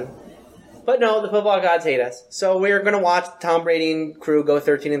this happen. But no, the football gods hate us. So we're going to watch Tom Brady and crew go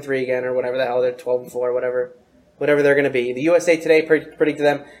 13-3 again, or whatever the hell they're 12-4, whatever they're going to be. The USA Today predicted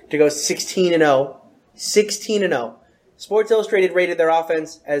them to go 16-0. 16-0. Sports Illustrated rated their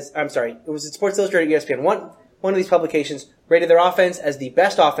offense as, it was Sports Illustrated, ESPN. One of these publications rated their offense as the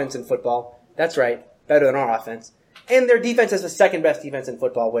best offense in football. That's right, better than our offense. And their defense as the second best defense in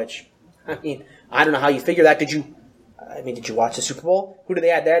football, which, I don't know how you figure that. Did you watch the Super Bowl? Who did they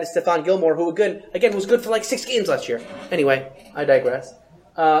add? They added Stephon Gilmore, who was good for like 6 games last year. Anyway, I digress.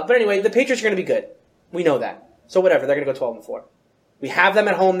 But anyway, the Patriots are going to be good. We know that. So whatever, they're going to go 12-4. We have them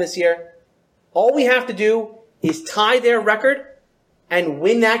at home this year. All we have to do is tie their record and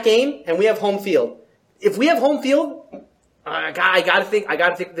win that game, and we have home field. If we have home field, I gotta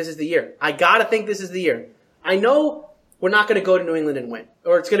think this is the year. I gotta think this is the year. I know we're not going to go to New England and win,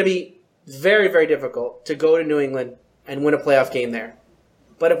 or it's going to be very, very difficult to go to New England and win a playoff game there.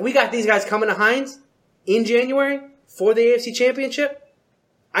 But if we got these guys coming to Heinz in January for the AFC Championship,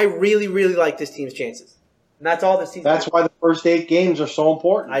 I really, really like this team's chances. And that's all this season. That's why the first 8 games are so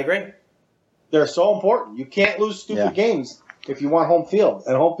important. I agree. They're so important. You can't lose stupid games if you want home field,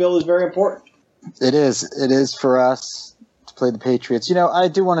 and home field is very important. It is. It is for us to play the Patriots. I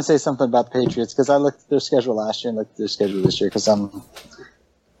do want to say something about the Patriots because I looked at their schedule last year and looked at their schedule this year because I'm a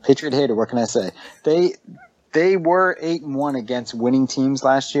Patriot hater. What can I say? They were 8-1 against winning teams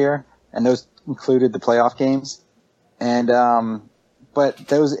last year, and those included the playoff games. And but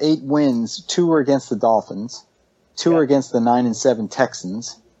those 8 wins, 2 were against the Dolphins, 2 were against the 9-7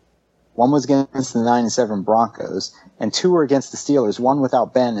 Texans. 1 was against the 9-7 Broncos, and 2 were against the Steelers. 1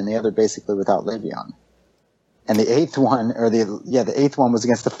 without Ben, and the other basically without Le'Veon. And the 8th one, the 8th one was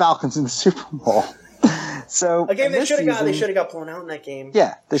against the Falcons in the Super Bowl. So a game they should have got blown out in that game.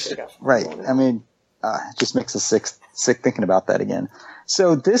 Yeah, they should have. Right. It just makes us sick thinking about that again.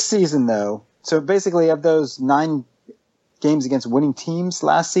 So this season, though, basically of those 9 games against winning teams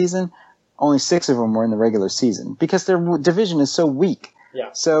last season, only 6 of them were in the regular season because their division is so weak.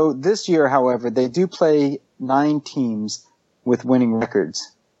 Yeah. So this year, however, they do play 9 teams with winning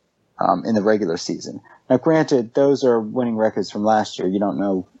records in the regular season. Now, granted, those are winning records from last year. You don't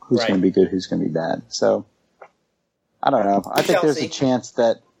know who's going to be good, who's going to be bad. So I don't know. I think there's a chance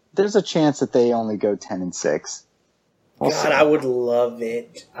that they only go 10-6. God, I would love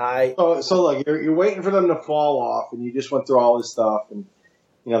it. So look, you're waiting for them to fall off, and you just went through all this stuff, and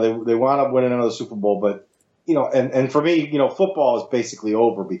they wound up winning another Super Bowl, but. And for me, football is basically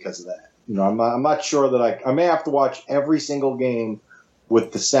over because of that. I'm not sure that I may have to watch every single game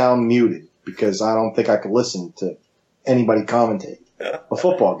with the sound muted because I don't think I could listen to anybody commentate a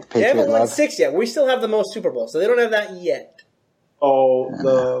football game. They haven't won 6 yet. We still have the most Super Bowls, so they don't have that yet.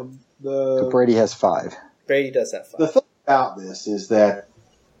 Oh, the Brady has 5. Brady does have 5. The thing about this is that,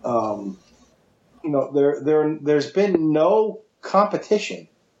 there's been no competition.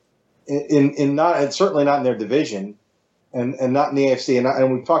 And certainly not in their division, and not in the AFC,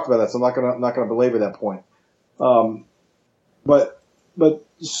 and we've talked about that, so I'm not going to belabor that point. But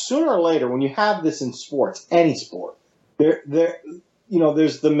sooner or later, when you have this in sports, any sport, there's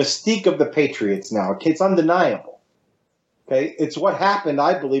the mystique of the Patriots now. It's undeniable. Okay, it's what happened.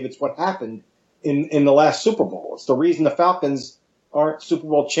 I believe it's what happened in the last Super Bowl. It's the reason the Falcons aren't Super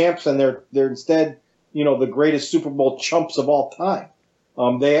Bowl champs, and they're instead the greatest Super Bowl chumps of all time.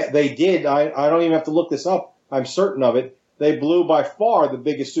 They did. I don't even have to look this up. I'm certain of it. They blew by far the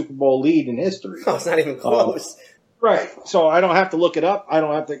biggest Super Bowl lead in history. Oh, it's not even close. Right. So I don't have to look it up. I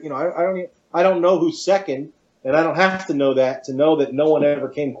don't have to. I don't know who's second, and I don't have to know that to know that no one ever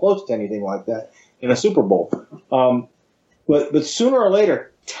came close to anything like that in a Super Bowl. But sooner or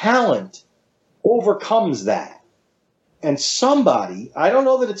later, talent overcomes that, and somebody. I don't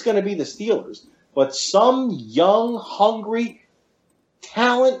know that it's going to be the Steelers, but some young, hungry.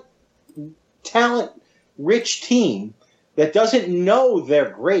 Talent-rich team that doesn't know they're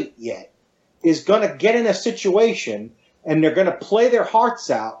great yet is going to get in a situation and they're going to play their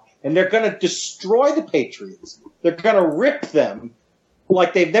hearts out and they're going to destroy the Patriots. They're going to rip them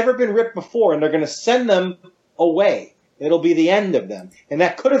like they've never been ripped before, and they're going to send them away. It'll be the end of them. And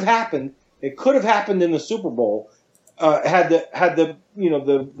that could have happened. It could have happened in the Super Bowl had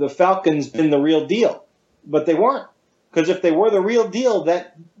the Falcons been the real deal, but they weren't. Because if they were the real deal,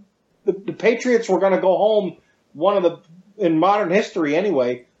 that the Patriots were going to go home one of the, in modern history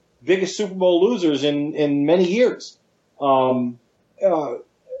anyway, biggest Super Bowl losers in many years. And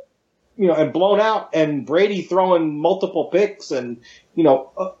blown out, and Brady throwing multiple picks, and a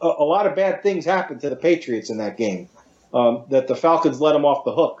lot of bad things happened to the Patriots in that game. That the Falcons let them off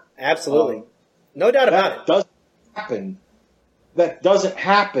the hook. Absolutely, no doubt about it. That doesn't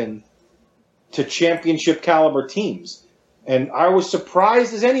happen to championship caliber teams. And I was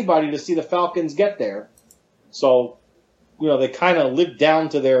surprised as anybody to see the Falcons get there. So, they kind of lived down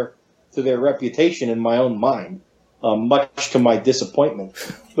to their reputation in my own mind, much to my disappointment.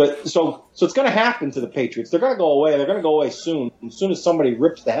 But so it's going to happen to the Patriots. They're going to go away. They're going to go away soon. As soon as somebody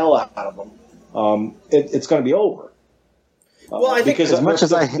rips the hell out of them, it's going to be over. Well, I think because as much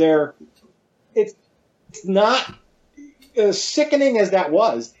as it's not as sickening as that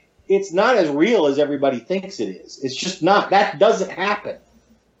was. It's not as real as everybody thinks it is. It's just not. That doesn't happen.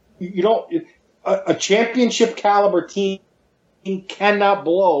 You don't. A championship caliber team cannot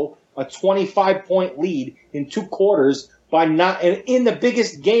blow a 25-point lead in 2 quarters by not, and in the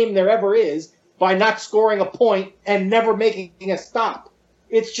biggest game there ever is, by not scoring a point and never making a stop.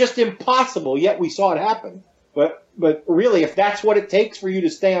 It's just impossible. Yet we saw it happen. But really, if that's what it takes for you to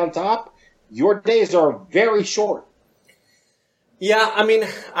stay on top, your days are very short. Yeah, I mean,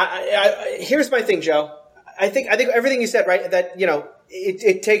 here's my thing, Joe. I think everything you said, right? That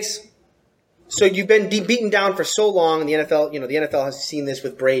it takes. So you've been beaten down for so long in the NFL. The NFL has seen this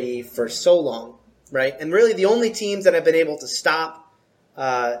with Brady for so long, right? And really, the only teams that have been able to stop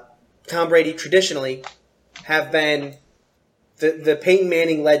Tom Brady traditionally have been the Peyton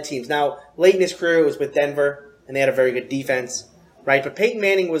Manning led teams. Now, late in his career, it was with Denver, and they had a very good defense, right? But Peyton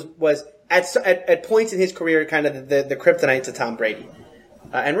Manning was at points in his career kind of the kryptonite to Tom Brady.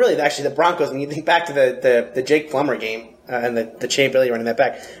 And really, actually, the Broncos, when you think back to the Jake Plummer game and the Champ Bailey running that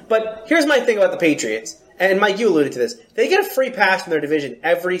back. But here's my thing about the Patriots, and Mike, you alluded to this. They get a free pass from their division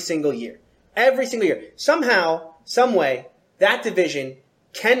every single year. Every single year. Somehow, some way, that division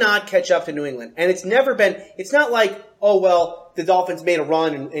cannot catch up to New England. And it's never been, it's not like, oh, well, the Dolphins made a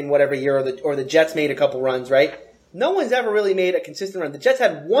run in whatever year, or the Jets made a couple runs, right? No one's ever really made a consistent run. The Jets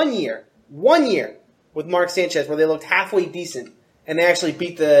had one year with Mark Sanchez where they looked halfway decent, and they actually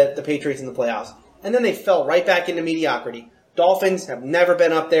beat the Patriots in the playoffs. And then they fell right back into mediocrity. Dolphins have never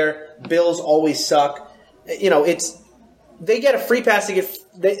been up there. Bills always suck. They get a free pass to get.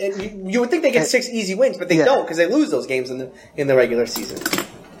 You would think they get 6 easy wins, but they don't, because they lose those games in the regular season.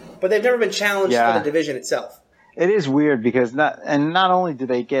 But they've never been challenged for the division itself. It is weird because not only do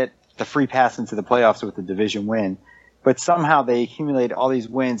they get the free pass into the playoffs with the division win, but somehow they accumulate all these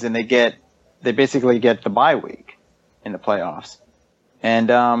wins and they basically get the bye week in the playoffs.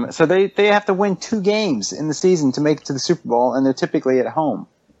 And so they have to win 2 games in the season to make it to the Super Bowl, and they're typically at home.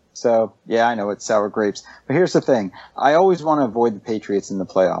 So, yeah, I know it's sour grapes. But here's the thing. I always want to avoid the Patriots in the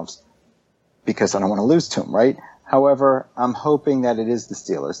playoffs because I don't want to lose to them, right? However, I'm hoping that it is the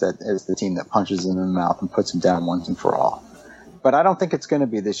Steelers that is the team that punches them in the mouth and puts them down once and for all. But I don't think it's going to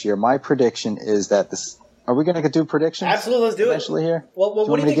be this year. My prediction is that this. Are we going to do predictions? Absolutely, let's do eventually it. Here. Well,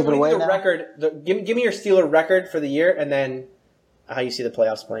 what do you think? The record. Give me your Steeler record for the year, and then how you see the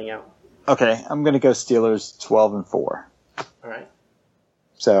playoffs playing out. Okay, I'm going to go Steelers 12-4. All right.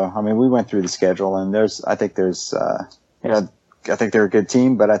 So, I mean, we went through the schedule, and I think they're a good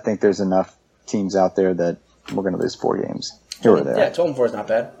team, but I think there's enough teams out there that we're going to lose 4 games here or there. Yeah, 12-4 is not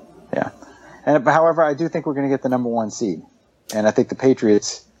bad. Yeah. However, I do think we're going to get the number 1 seed. And I think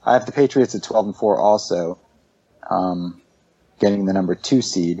I have the Patriots at 12-4 also, getting the number 2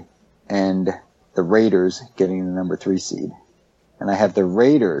 seed, and the Raiders getting the number 3 seed. And I have the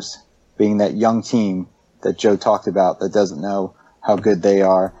Raiders being that young team that Joe talked about that doesn't know how good they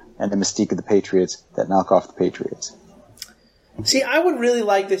are, and the mystique of the Patriots that knock off the Patriots. See, I would really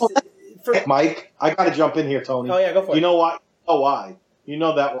like this. Mike, I got to jump in here, Tony. Oh, yeah, go for it. You know why? Oh, why? You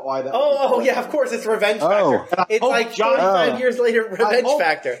know why that? Yeah, of course, it's revenge factor. It's like 45 years later, revenge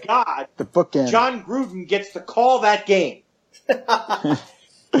factor. God, the bookend. John Gruden gets to call that game.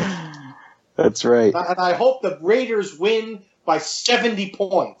 That's right. And I hope the Raiders win by 70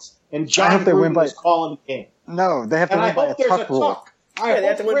 points. And John Gruden is calling the game. No, they have to win by a tuck rule. They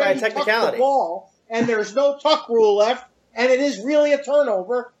have to win by a technicality. The ball, and there's no tuck rule left, and it is really a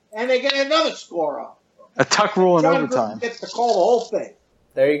turnover, and they get another score up. A tuck rule in John overtime. Gruden gets to call the whole thing.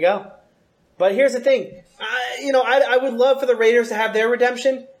 There you go. But here's the thing. I would love for the Raiders to have their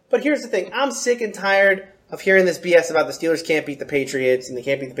redemption, but here's the thing. I'm sick and tired of hearing this BS about the Steelers can't beat the Patriots, and they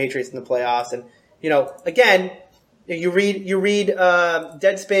can't beat the Patriots in the playoffs. And, again, you read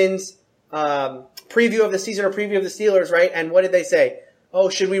Deadspin's preview of the season or preview of the Steelers, right? And what did they say? Oh,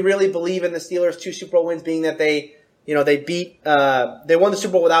 should we really believe in the Steelers' 2 Super Bowl wins being that they won the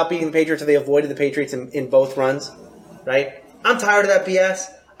Super Bowl without beating the Patriots, or they avoided the Patriots in both runs, right? I'm tired of that BS.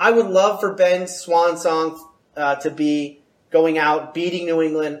 I would love for Ben's swan song to be going out, beating New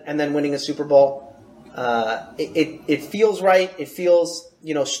England, and then winning a Super Bowl. It feels right. It feels,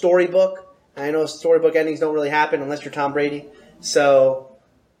 storybook. I know storybook endings don't really happen unless you're Tom Brady. So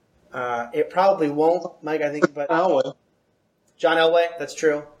It probably won't, Mike. I think, but Elway. John Elway. That's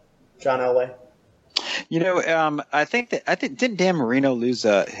true. John Elway. I think didn't Dan Marino lose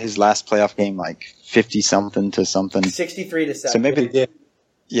his last playoff game like 50-something to something? 63-7. So maybe They did.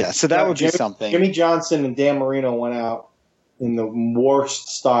 yeah. So that would be Jimmy, something. Jimmy Johnson and Dan Marino went out in the worst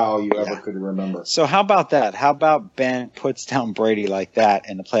style you ever could remember. So how about that? How about Ben puts down Brady like that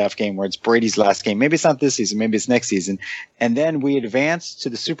in a playoff game where it's Brady's last game? Maybe it's not this season, maybe it's next season. And then we advance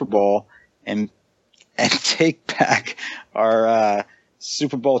to the Super Bowl and take back our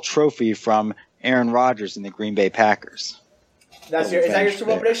Super Bowl trophy from Aaron Rodgers and the Green Bay Packers. Is that your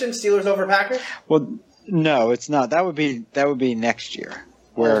Super Bowl prediction? Steelers over Packers? Well, no, it's not. That would be next year.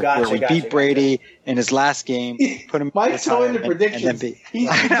 Where we beat Brady in his last game, put him. Mike's going to predictions.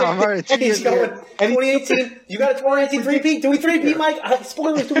 I know, I'm already 2 years He's going 2018. You got a 2018 3-peat? Do we 3-peat, Mike?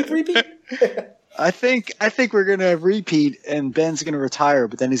 Spoilers, do we 3-peat? I think we're going to repeat, and Ben's going to retire,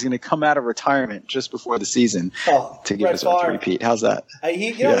 but then he's going to come out of retirement just before the season to give us a repeat. How's that?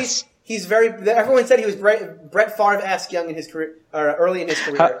 Yes. He's very. Everyone said he was Brett Favre-esque young in his career, or early in his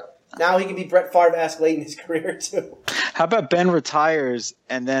career. Now he can be Brett Favre-esque late in his career too. How about Ben retires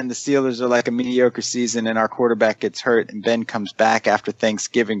and then the Steelers are like a mediocre season and our quarterback gets hurt and Ben comes back after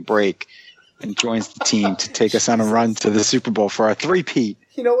Thanksgiving break and joins the team to take us on a run to the Super Bowl for our 3-peat.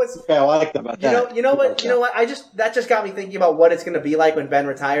 You know what's? I like that. About that. You know what? That just got me thinking about what it's going to be like when Ben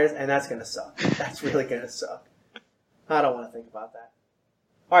retires, and that's going to suck. That's really going to suck. I don't want to think about that.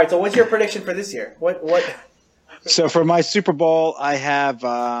 All right. So what's your prediction for this year? What? So for my Super Bowl, I have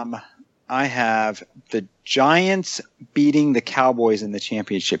the Giants beating the Cowboys in the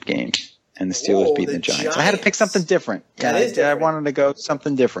championship game, and the Steelers beating the Giants. I had to pick something different. That is different. I wanted to go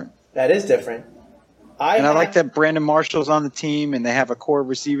something different. That is different. I like that Brandon Marshall's on the team, and they have a core of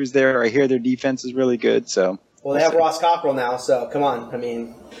receivers there. I hear their defense is really good. So well, they have Ross Cockrell now. So come on, I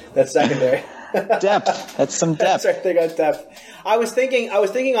mean that's secondary. Depth. That's some depth. That's right. They got depth. I was thinking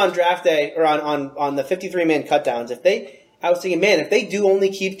on draft day or on the 53-man cutdowns. I was thinking, man, if they do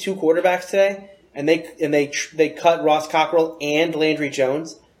only keep 2 quarterbacks today, and they cut Ross Cockrell and Landry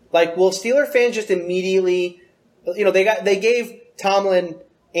Jones, like, will Steeler fans just immediately, they gave Tomlin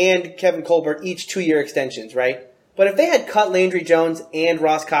and Kevin Colbert each 2-year extensions, right? But if they had cut Landry Jones and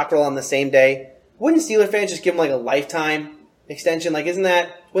Ross Cockrell on the same day, wouldn't Steeler fans just give them like a lifetime extension? Like,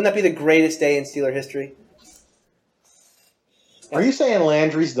 wouldn't that be the greatest day in Steeler history? Are you saying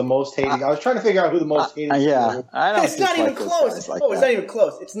Landry's the most hated? I was trying to figure out who the most hated is. Yeah. I don't it's not even close. It's not even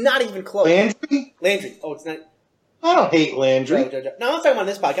close. It's not even close. Landry. Oh, it's not. I don't hate Landry. No, I'm not talking about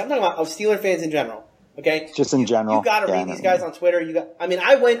this podcast. I'm talking about Steeler fans in general. Okay? Just in general. You got to read these guys on Twitter.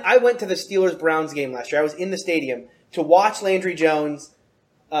 I went to the Steelers-Browns game last year. I was in the stadium to watch Landry Jones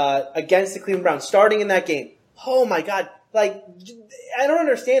against the Cleveland Browns, starting in that game. Oh, my God. Like, I don't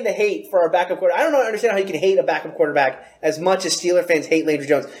understand the hate for our backup quarterback. I don't understand how you can hate a backup quarterback as much as Steeler fans hate Landry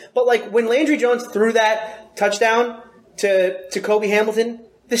Jones. But, like, when Landry Jones threw that touchdown to Kobe Hamilton,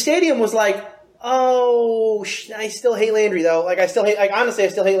 the stadium was like, oh, I still hate Landry, though. Like, honestly, I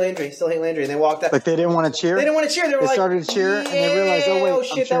still hate Landry. And they walked out. Like, they didn't want to cheer? They didn't want to cheer. They started to cheer, and they realized, oh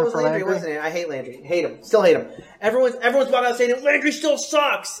shit, that was Landry, wasn't it? I hate Landry. Hate him. Still hate him. Everyone's walking out saying, Landry still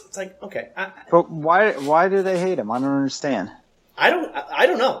sucks. It's like, okay. But why do they hate him? I don't understand. I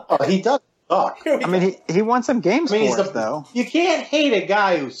don't know. Oh, he does suck. I mean, he won some games for us, though. You can't hate a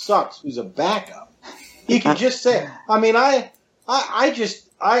guy who sucks, who's a backup. You can just say, I mean, I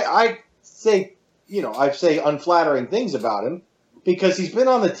say, I say unflattering things about him because he's been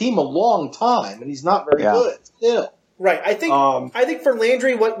on the team a long time and he's not very good still. Right. I think for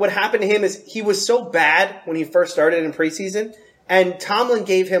Landry, what happened to him is he was so bad when he first started in preseason, and Tomlin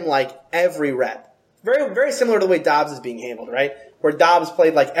gave him like every rep. Very, very similar to the way Dobbs is being handled, right? Where Dobbs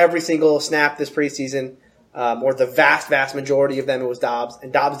played like every single snap this preseason, or the vast majority of them it was Dobbs,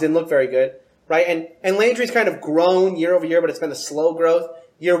 and Dobbs didn't look very good, right? And Landry's kind of grown year over year, but it's been a slow growth.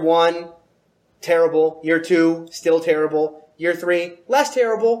 Year 1, terrible. Year 2, still terrible. Year 3, less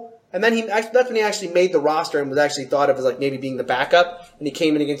terrible. And then that's when he actually made the roster and was actually thought of as like maybe being the backup. And he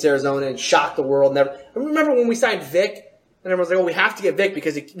came in against Arizona and shocked the world. I remember when we signed Vic, and everyone was like, "Oh, we have to get Vic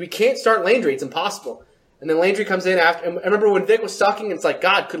because we can't start Landry. It's impossible." And then Landry comes in after. And I remember when Vic was sucking, and it's like,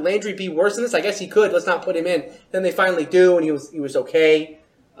 God, could Landry be worse than this? I guess he could. Let's not put him in. Then they finally do, and he was okay.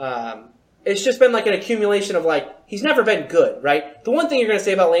 It's just been like an accumulation of like he's never been good, right? The one thing you're going to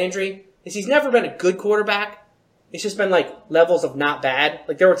say about Landry is he's never been a good quarterback. It's just been like levels of not bad.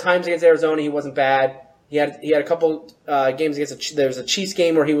 Like there were times against Arizona he wasn't bad. He had a couple games against there was a Chiefs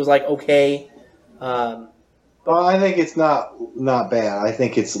game where he was like okay. Well, I think it's not bad. I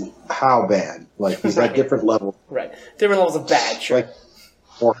think it's how bad. Like he's at different levels. Right, different levels of bad. Sure.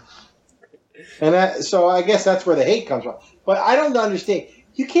 And so I guess that's where the hate comes from. But I don't understand.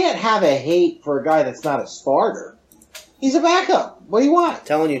 You can't have a hate for a guy that's not a starter. He's a backup. What do you want?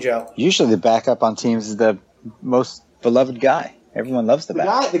 Telling you, Joe. Usually the backup on teams is the most beloved guy. Everyone loves the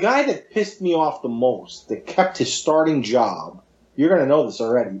backup. The guy that pissed me off the most, that kept his starting job, you're going to know this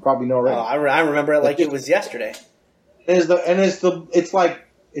already. You probably know already. Oh, I remember it like it was yesterday.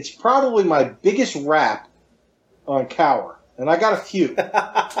 It's probably my biggest rap on Cowher. And I got a few.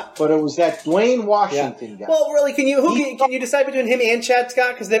 But it was that Dwayne Washington guy. Well, really, can you decide between him and Chad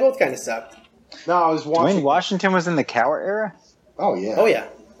Scott? Because they both kind of sucked. No, I was Washington. Dwayne Washington was in the Cowher era? Oh, yeah.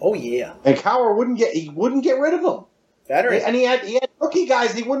 Oh, yeah. And Cowher wouldn't get rid of him. Veteran. And he had rookie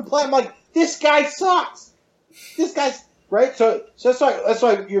guys. He wouldn't play. I'm like, this guy sucks. This guy's right. So that's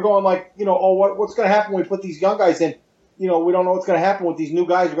why you're going like, what's going to happen when we put these young guys in? We don't know what's going to happen with these new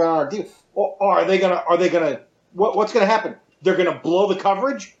guys who are on our team. Or are they gonna? What's going to happen? They're going to blow the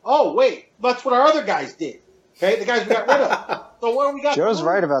coverage. Oh wait, that's what our other guys did. Okay, the guys we got rid of. So what do we got? Joe's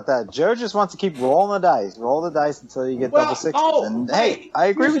right about that. Joe just wants to keep rolling the dice. Roll the dice until you get double sixes. Hey, I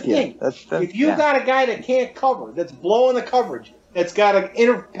agree with you. If you got a guy that can't cover, that's blowing the coverage, that's got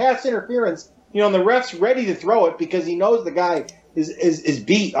a pass interference, and the ref's ready to throw it because he knows the guy is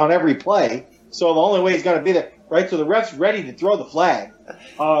beat on every play. So the only way he's going to be there, right? So the ref's ready to throw the flag.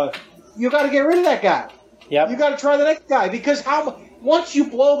 You got to get rid of that guy. Yep. You got to try the next guy because once you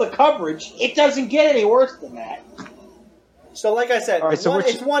blow the coverage, it doesn't get any worse than that. So, like I said, right, so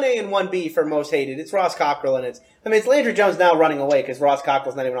it's 1A and 1B for most hated. It's Ross Cockrell, and it's Landry Jones now running away because Ross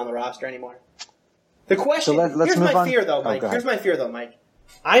Cockrell's not even on the roster anymore. The question, here's my fear, though, Mike. Here's my fear, though, Mike.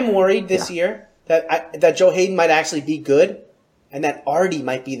 I'm worried this year that Joe Hayden might actually be good, and that Artie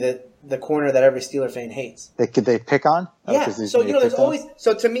might be the corner that every Steeler fan hates. Could they pick on? Yeah. So there's always.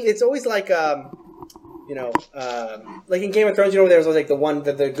 So to me, it's always like. Like in Game of Thrones, there's always like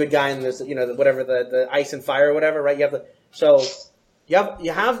the good guy, and there's the ice and fire or whatever, right?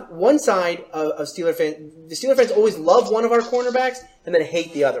 You have one side of Steeler fans. The Steeler fans always love one of our cornerbacks and then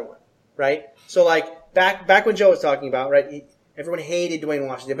hate the other one, right? So like back when Joe was talking about, right? Everyone hated Dwayne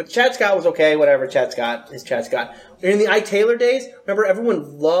Washington, but Chad Scott was okay. Whatever, Chad Scott is Chad Scott. In the Ike Taylor days, remember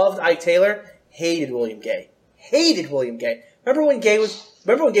everyone loved Ike Taylor, hated William Gay. Remember when Gay was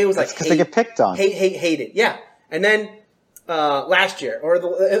like because they get picked on. Hated. Yeah. And then last year,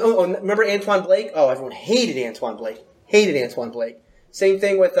 remember Antoine Blake? Oh, everyone hated Antoine Blake. Same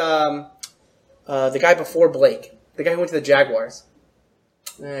thing with the guy before Blake, the guy who went to the Jaguars.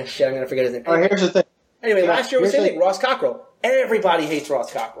 I'm gonna forget his name. All right, here's the thing. Anyway, last year was the same thing. Ross Cockrell. Everybody hates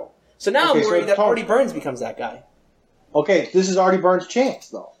Ross Cockrell. So now I'm worried that Artie Burns becomes that guy. Okay, this is Artie Burns' chance,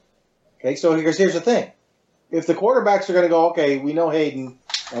 though. Okay, so here's the thing. If the quarterbacks are going to go, okay, we know Hayden,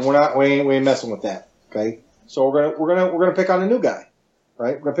 and we ain't messing with that. Okay, so we're gonna pick on a new guy,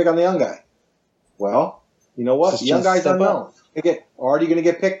 right? We're gonna pick on the young guy. Well, you know what? The young guy's unknown. Already going to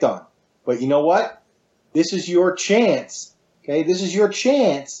get picked on. But you know what? This is your chance. Okay, this is your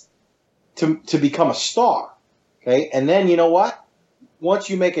chance to become a star. Okay, and then you know what? Once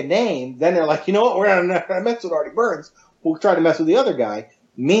you make a name, then they're like, you know what? We're not going to mess with Artie Burns. We'll try to mess with the other guy.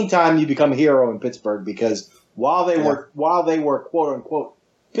 Meantime, you become a hero in Pittsburgh because while they were quote unquote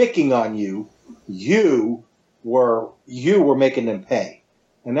picking on you, you were making them pay,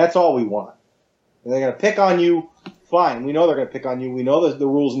 and that's all we want. They're going to pick on you. Fine, we know they're going to pick on you. We know that the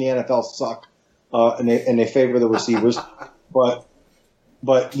rules in the NFL suck, and they favor the receivers. But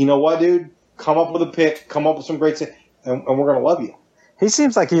you know what, dude? Come up with a pick. Come up with some great stuff, and we're going to love you. He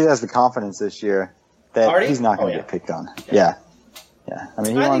seems like he has the confidence this year that Artie? He's not going to get picked on. Yeah. I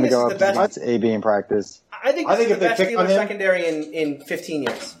mean, he wanted to go up against AB in practice. I think if they pick on him, secondary in 15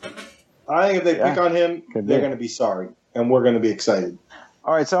 years. I think if they pick on him, they're going to be sorry, and we're going to be excited.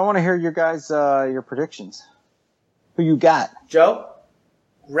 All right, so I want to hear your guys' your predictions. Who you got? Joe,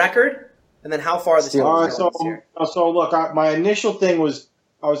 record, and then how far the Steelers go this year. So look, my initial thing was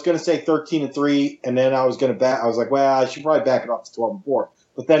I was going to say 13-3, and then I was going to back. I was like, well, I should probably back it off to 12-4.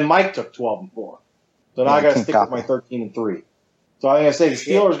 But then Mike took 12-4, so now I got to stick with my 13-3. So I'm going to say the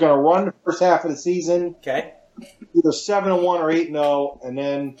Steelers are going to run the first half of the season. Okay. Either 7-1 or 8-0, and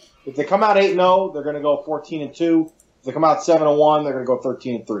then if they come out 8-0, they're going to go 14-2. If they come out 7-1, they're going to go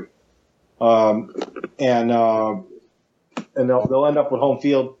 13-3. And they'll end up with home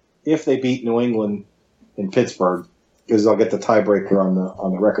field if they beat New England in Pittsburgh, because they'll get the tiebreaker on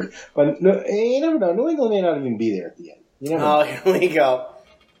the record. But you never know. New England may not even be there at the end. You never know. Here we go.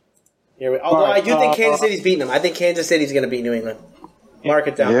 Although I do think Kansas City's beating them. I think Kansas City's going to beat New England. Mark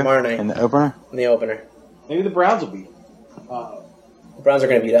it down tomorrow night. In the opener? In the opener. Maybe the Browns will beat them. The Browns are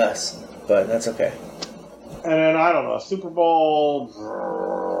going to beat us, but that's okay. And then, I don't know, Super Bowl...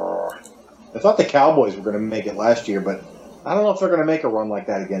 I thought the Cowboys were going to make it last year, but I don't know if they're going to make a run like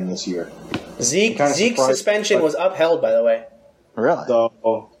that again this year. Zeke's suspension was upheld, by the way. Really?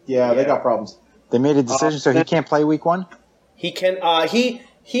 So, yeah, they got problems. They made a decision, so he can't play week 1? He can.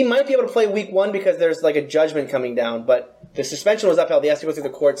 He might be able to play week 1 because there's like a judgment coming down, but the suspension was upheld. He has to go through the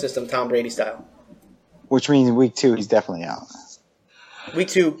court system, Tom Brady style. Which means week 2 he's definitely out. Week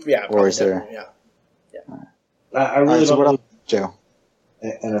 2, yeah. Or is there? Yeah. I really so don't what know. Joe?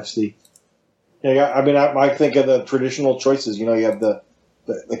 NFC. Yeah, I mean, I think of the traditional choices. You know, you have the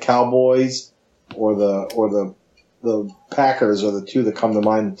Cowboys or the Packers are the two that come to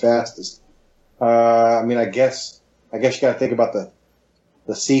mind fastest. I mean, I guess you got to think about the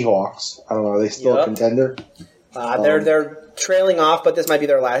Seahawks. I don't know. Are they still a contender? They're trailing off, but this might be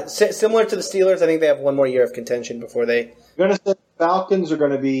their last. Similar to the Steelers, I think they have one more year of contention before they. You're going to say the Falcons are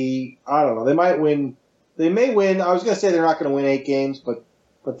going to be. I don't know. They might win. They may win. I was going to say they're not going to win 8 games, but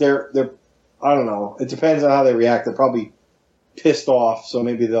they're. I don't know. It depends on how they react. They're probably pissed off, so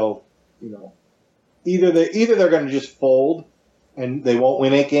maybe they'll, either they're going to just fold and they won't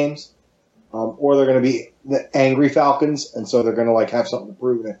win 8 games, or they're going to be the angry Falcons, and so they're going to like have something to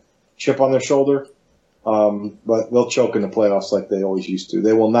prove and a chip on their shoulder. But they'll choke in the playoffs like they always used to.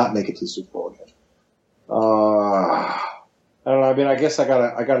 They will not make it to the Super Bowl again. I don't know. I mean, I guess I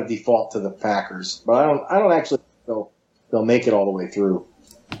gotta default to the Packers, but I don't actually think they'll make it all the way through.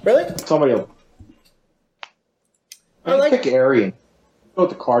 Really? Somebody will. Pick Arian. Go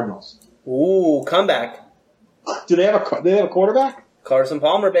with the Cardinals. Ooh, comeback. Do they have a quarterback? Carson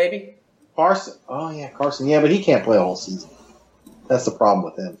Palmer, baby. Carson. Oh yeah, Carson. Yeah, but he can't play a whole season. That's the problem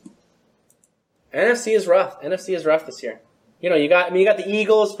with him. NFC is rough. NFC is rough this year. You got the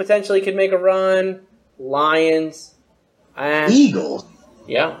Eagles potentially could make a run. Lions. Eagles.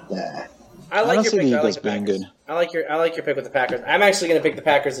 Yeah. Nah. I like your pick. The I like Eagles the being Packers. good. I like your pick with the Packers. I'm actually going to pick the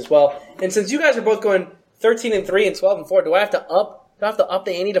Packers as well. And since you guys are both going 13-3 and 12-4, do I have to up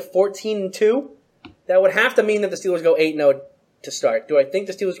the ante to 14-2? That would have to mean that the Steelers go 8-0 to start. Do I think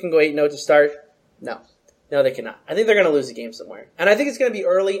the Steelers can go 8-0 to start? No, they cannot. I think they're going to lose the game somewhere, and I think it's going to be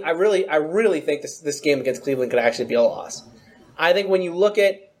early. I really think this game against Cleveland could actually be a loss. I think when you look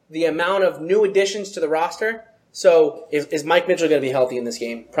at the amount of new additions to the roster. So, is Mike Mitchell going to be healthy in this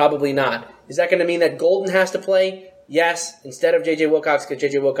game? Probably not. Is that going to mean that Golden has to play? Yes, instead of J.J. Wilcox, because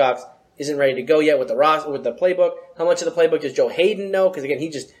J.J. Wilcox isn't ready to go yet with the playbook. How much of the playbook does Joe Hayden know? Because, again, he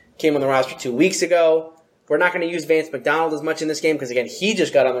just came on the roster 2 weeks ago. We're not going to use Vance McDonald as much in this game because, again, he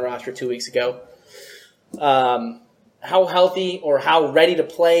just got on the roster 2 weeks ago. How healthy or how ready to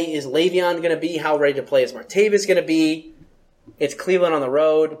play is Le'Veon going to be? How ready to play is Martavis going to be? It's Cleveland on the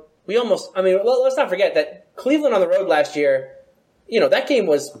road. Let's not forget that Cleveland on the road last year, that game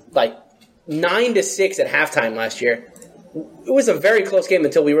was like 9-6 at halftime last year. It was a very close game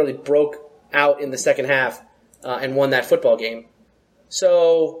until we really broke out in the second half and won that football game.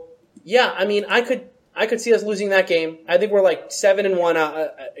 So, yeah, I could see us losing that game. I think we're like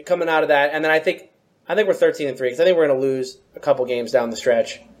 7-1 coming out of that, and then I think we're 13-3 because I think we're going to lose a couple games down the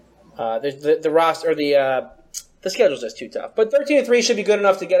stretch. The roster or the schedule's just too tough. But 13-3 should be good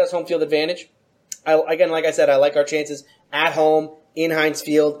enough to get us home field advantage. Again, like I said, I like our chances at home in Heinz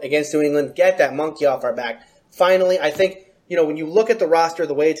Field against New England. Get that monkey off our back. Finally, I think, when you look at the roster,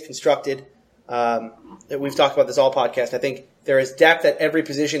 the way it's constructed, we've talked about this all podcast, I think there is depth at every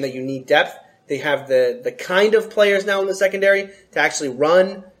position that you need depth. They have the kind of players now in the secondary to actually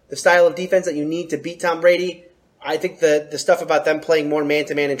run the style of defense that you need to beat Tom Brady. I think the stuff about them playing more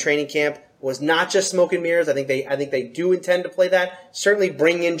man-to-man in training camp was not just smoke and mirrors. I think they do intend to play that. Certainly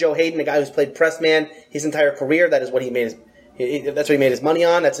bring in Joe Hayden, a guy who's played press man his entire career. That is what that's what he made his money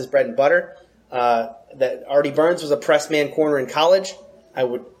on. That's his bread and butter. That Artie Burns was a press man corner in college.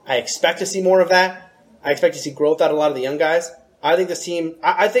 I expect to see more of that. I expect to see growth out of a lot of the young guys. I think this team.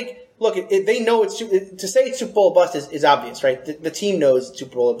 Look, they know to say it's Super Bowl or bust is obvious, right? The team knows it's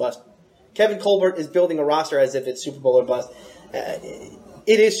Super Bowl or bust. Kevin Colbert is building a roster as if it's Super Bowl or bust.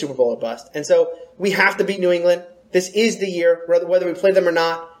 It is Super Bowl or bust. And so we have to beat New England. This is the year, whether we play them or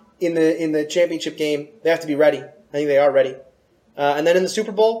not in the championship game. They have to be ready. I think they are ready. And then in the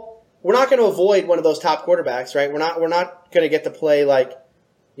Super Bowl, we're not going to avoid one of those top quarterbacks, right? We're not going to get to play like,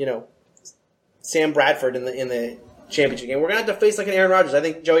 Sam Bradford in the championship game. We're going to have to face like an Aaron Rodgers. I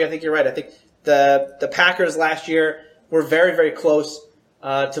think, Joey, you're right. I think the Packers last year were very, very close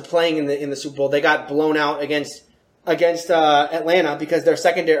to playing in the Super Bowl. They got blown out against Atlanta because their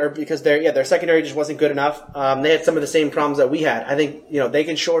secondary just wasn't good enough. They had some of the same problems that we had. I think they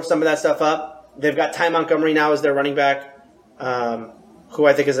can shore some of that stuff up. They've got Ty Montgomery now as their running back, who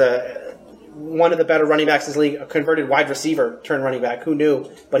I think is one of the better running backs in this league, a converted wide receiver turned running back. Who knew?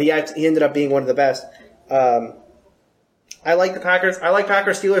 But he ended up being one of the best. I like the Packers. I like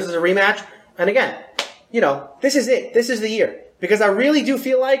Packers-Steelers as a rematch. And again, this is it. This is the year. Because I really do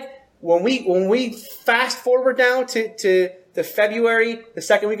feel like when we fast forward now to the February, the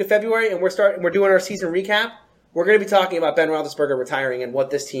second week of February, and we're doing our season recap, we're going to be talking about Ben Roethlisberger retiring and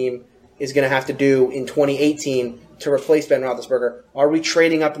what this team is going to have to do in 2018 to replace Ben Roethlisberger. Are we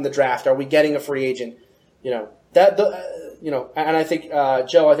trading up in the draft? Are we getting a free agent? And I think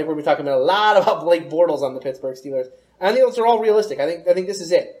Joe, I think we're going to be talking a lot about Blake Bortles on the Pittsburgh Steelers. And I think those are all realistic. I think this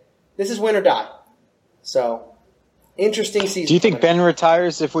is it. This is win or die. So, interesting season. Do you think Ben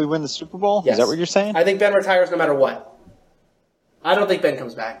retires if we win the Super Bowl? Yes. Is that what you're saying? I think Ben retires no matter what. I don't think Ben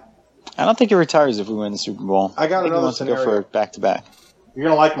comes back. I don't think he retires if we win the Super Bowl. I got think another he wants scenario. to go for back-to-back. You're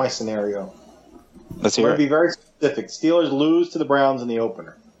going to like my scenario. Let's I'm hear going to be it. very specific. Steelers lose to the Browns in the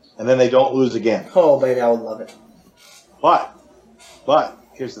opener, and then they don't lose again. Oh, baby, I would love it. But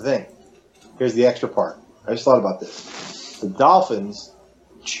here's the thing. Here's the extra part. I just thought about this. The Dolphins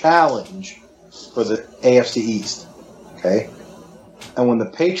challenge for the AFC East. Okay? And when the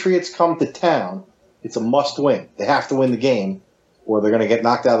Patriots come to town, it's a must-win. They have to win the game, or they're going to get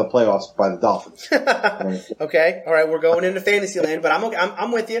knocked out of the playoffs by the Dolphins. Okay, all right, we're going into fantasy land, but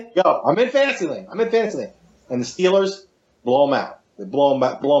I'm with you. Yo, I'm in fantasy land. And the Steelers blow them out. They blow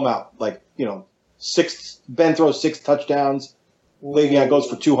them out. Like, Ben throws 6 touchdowns. Le'Veon goes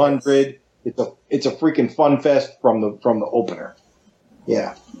for 200. It's a freaking fun fest from the opener.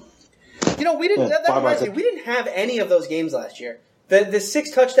 Yeah. We didn't. That reminds me, we didn't have any of those games last year. The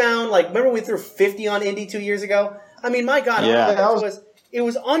 6 touchdown, remember we threw 50 on Indy 2 years ago? I mean, my God, Yeah. it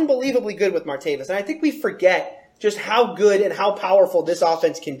was unbelievably good with Martavis, and I think we forget just how good and how powerful this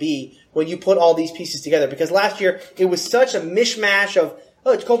offense can be when you put all these pieces together. Because last year it was such a mishmash of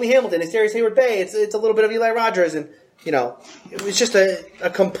it's Kobe Hamilton, it's Darius Hayward-Bay, it's a little bit of Eli Rogers, and it was just a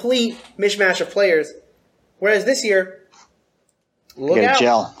complete mishmash of players. Whereas this year, look Gotta out,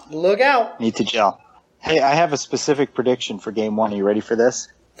 gel. look out Need to gel. Hey, I have a specific prediction for Game 1. Are you ready for this?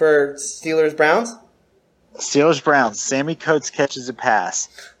 for Steelers-Browns. Steelers-Browns. Sammy Coates catches a pass.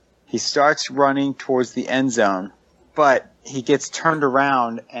 He starts running towards the end zone, but he gets turned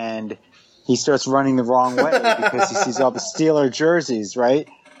around and he starts running the wrong way because he sees all the Steeler jerseys, right?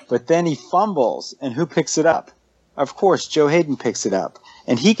 But then he fumbles, and who picks it up? Of course, Joe Hayden picks it up,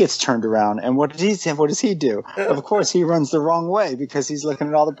 and he gets turned around. And what does he do? Of course, he runs the wrong way because he's looking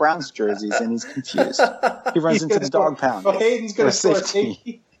at all the Browns jerseys and he's confused. He runs into the dog pound. Oh, Hayden's going to score a safety.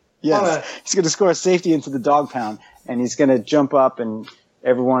 safety. Yes, he's going to score a safety into the dog pound, and he's going to jump up, and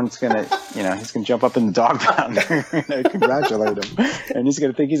everyone's going to, he's going to jump up in the dog pound and congratulate him. And he's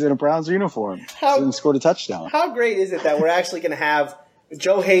going to think he's in a Browns uniform and scored a touchdown. How great is it that we're actually going to have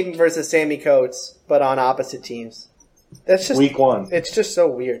Joe Hayden versus Sammy Coates, but on opposite teams? That's just Week 1. It's just so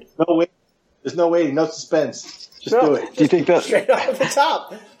weird. No way. There's no waiting. No suspense. Just do it. Do you think that? Straight off the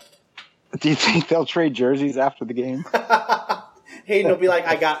top. Do you think they'll trade jerseys after the game? Hayden will be like,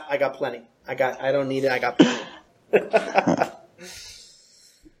 I got plenty. I don't need it. I got plenty.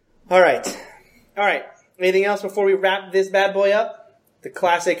 All right. Anything else before we wrap this bad boy up? The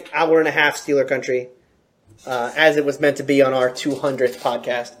classic hour and a half Steeler Country, as it was meant to be on our 200th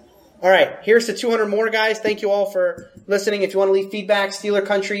podcast. All right, here's to 200 more, guys. Thank you all for listening. If you want to leave feedback,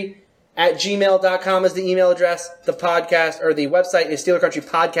 SteelerCountry@gmail.com is the email address. The podcast or the website is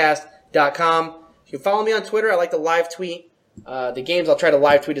SteelerCountryPodcast.com. You can follow me on Twitter. I like to live tweet the games. I'll try to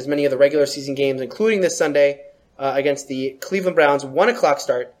live tweet as many of the regular season games, including this Sunday against the Cleveland Browns. 1 o'clock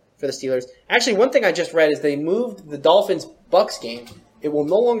start for the Steelers. Actually, one thing I just read is they moved the Dolphins-Bucks game. It will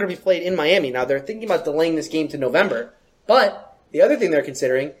no longer be played in Miami. Now, they're thinking about delaying this game to November. But the other thing they're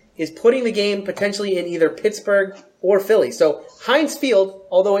considering is putting the game potentially in either Pittsburgh or Philly. So Heinz Field,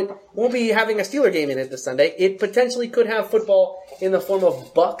 although it won't be having a Steeler game in it this Sunday, it potentially could have football in the form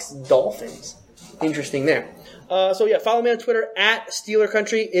of Bucks-Dolphins. Interesting there. Follow me on Twitter.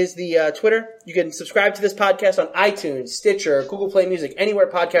 @SteelerCountry is the Twitter. You can subscribe to this podcast on iTunes, Stitcher, Google Play Music, anywhere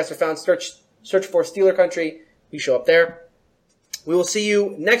podcasts are found. Search for Steeler Country. We show up there. We will see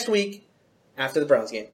you next week after the Browns game.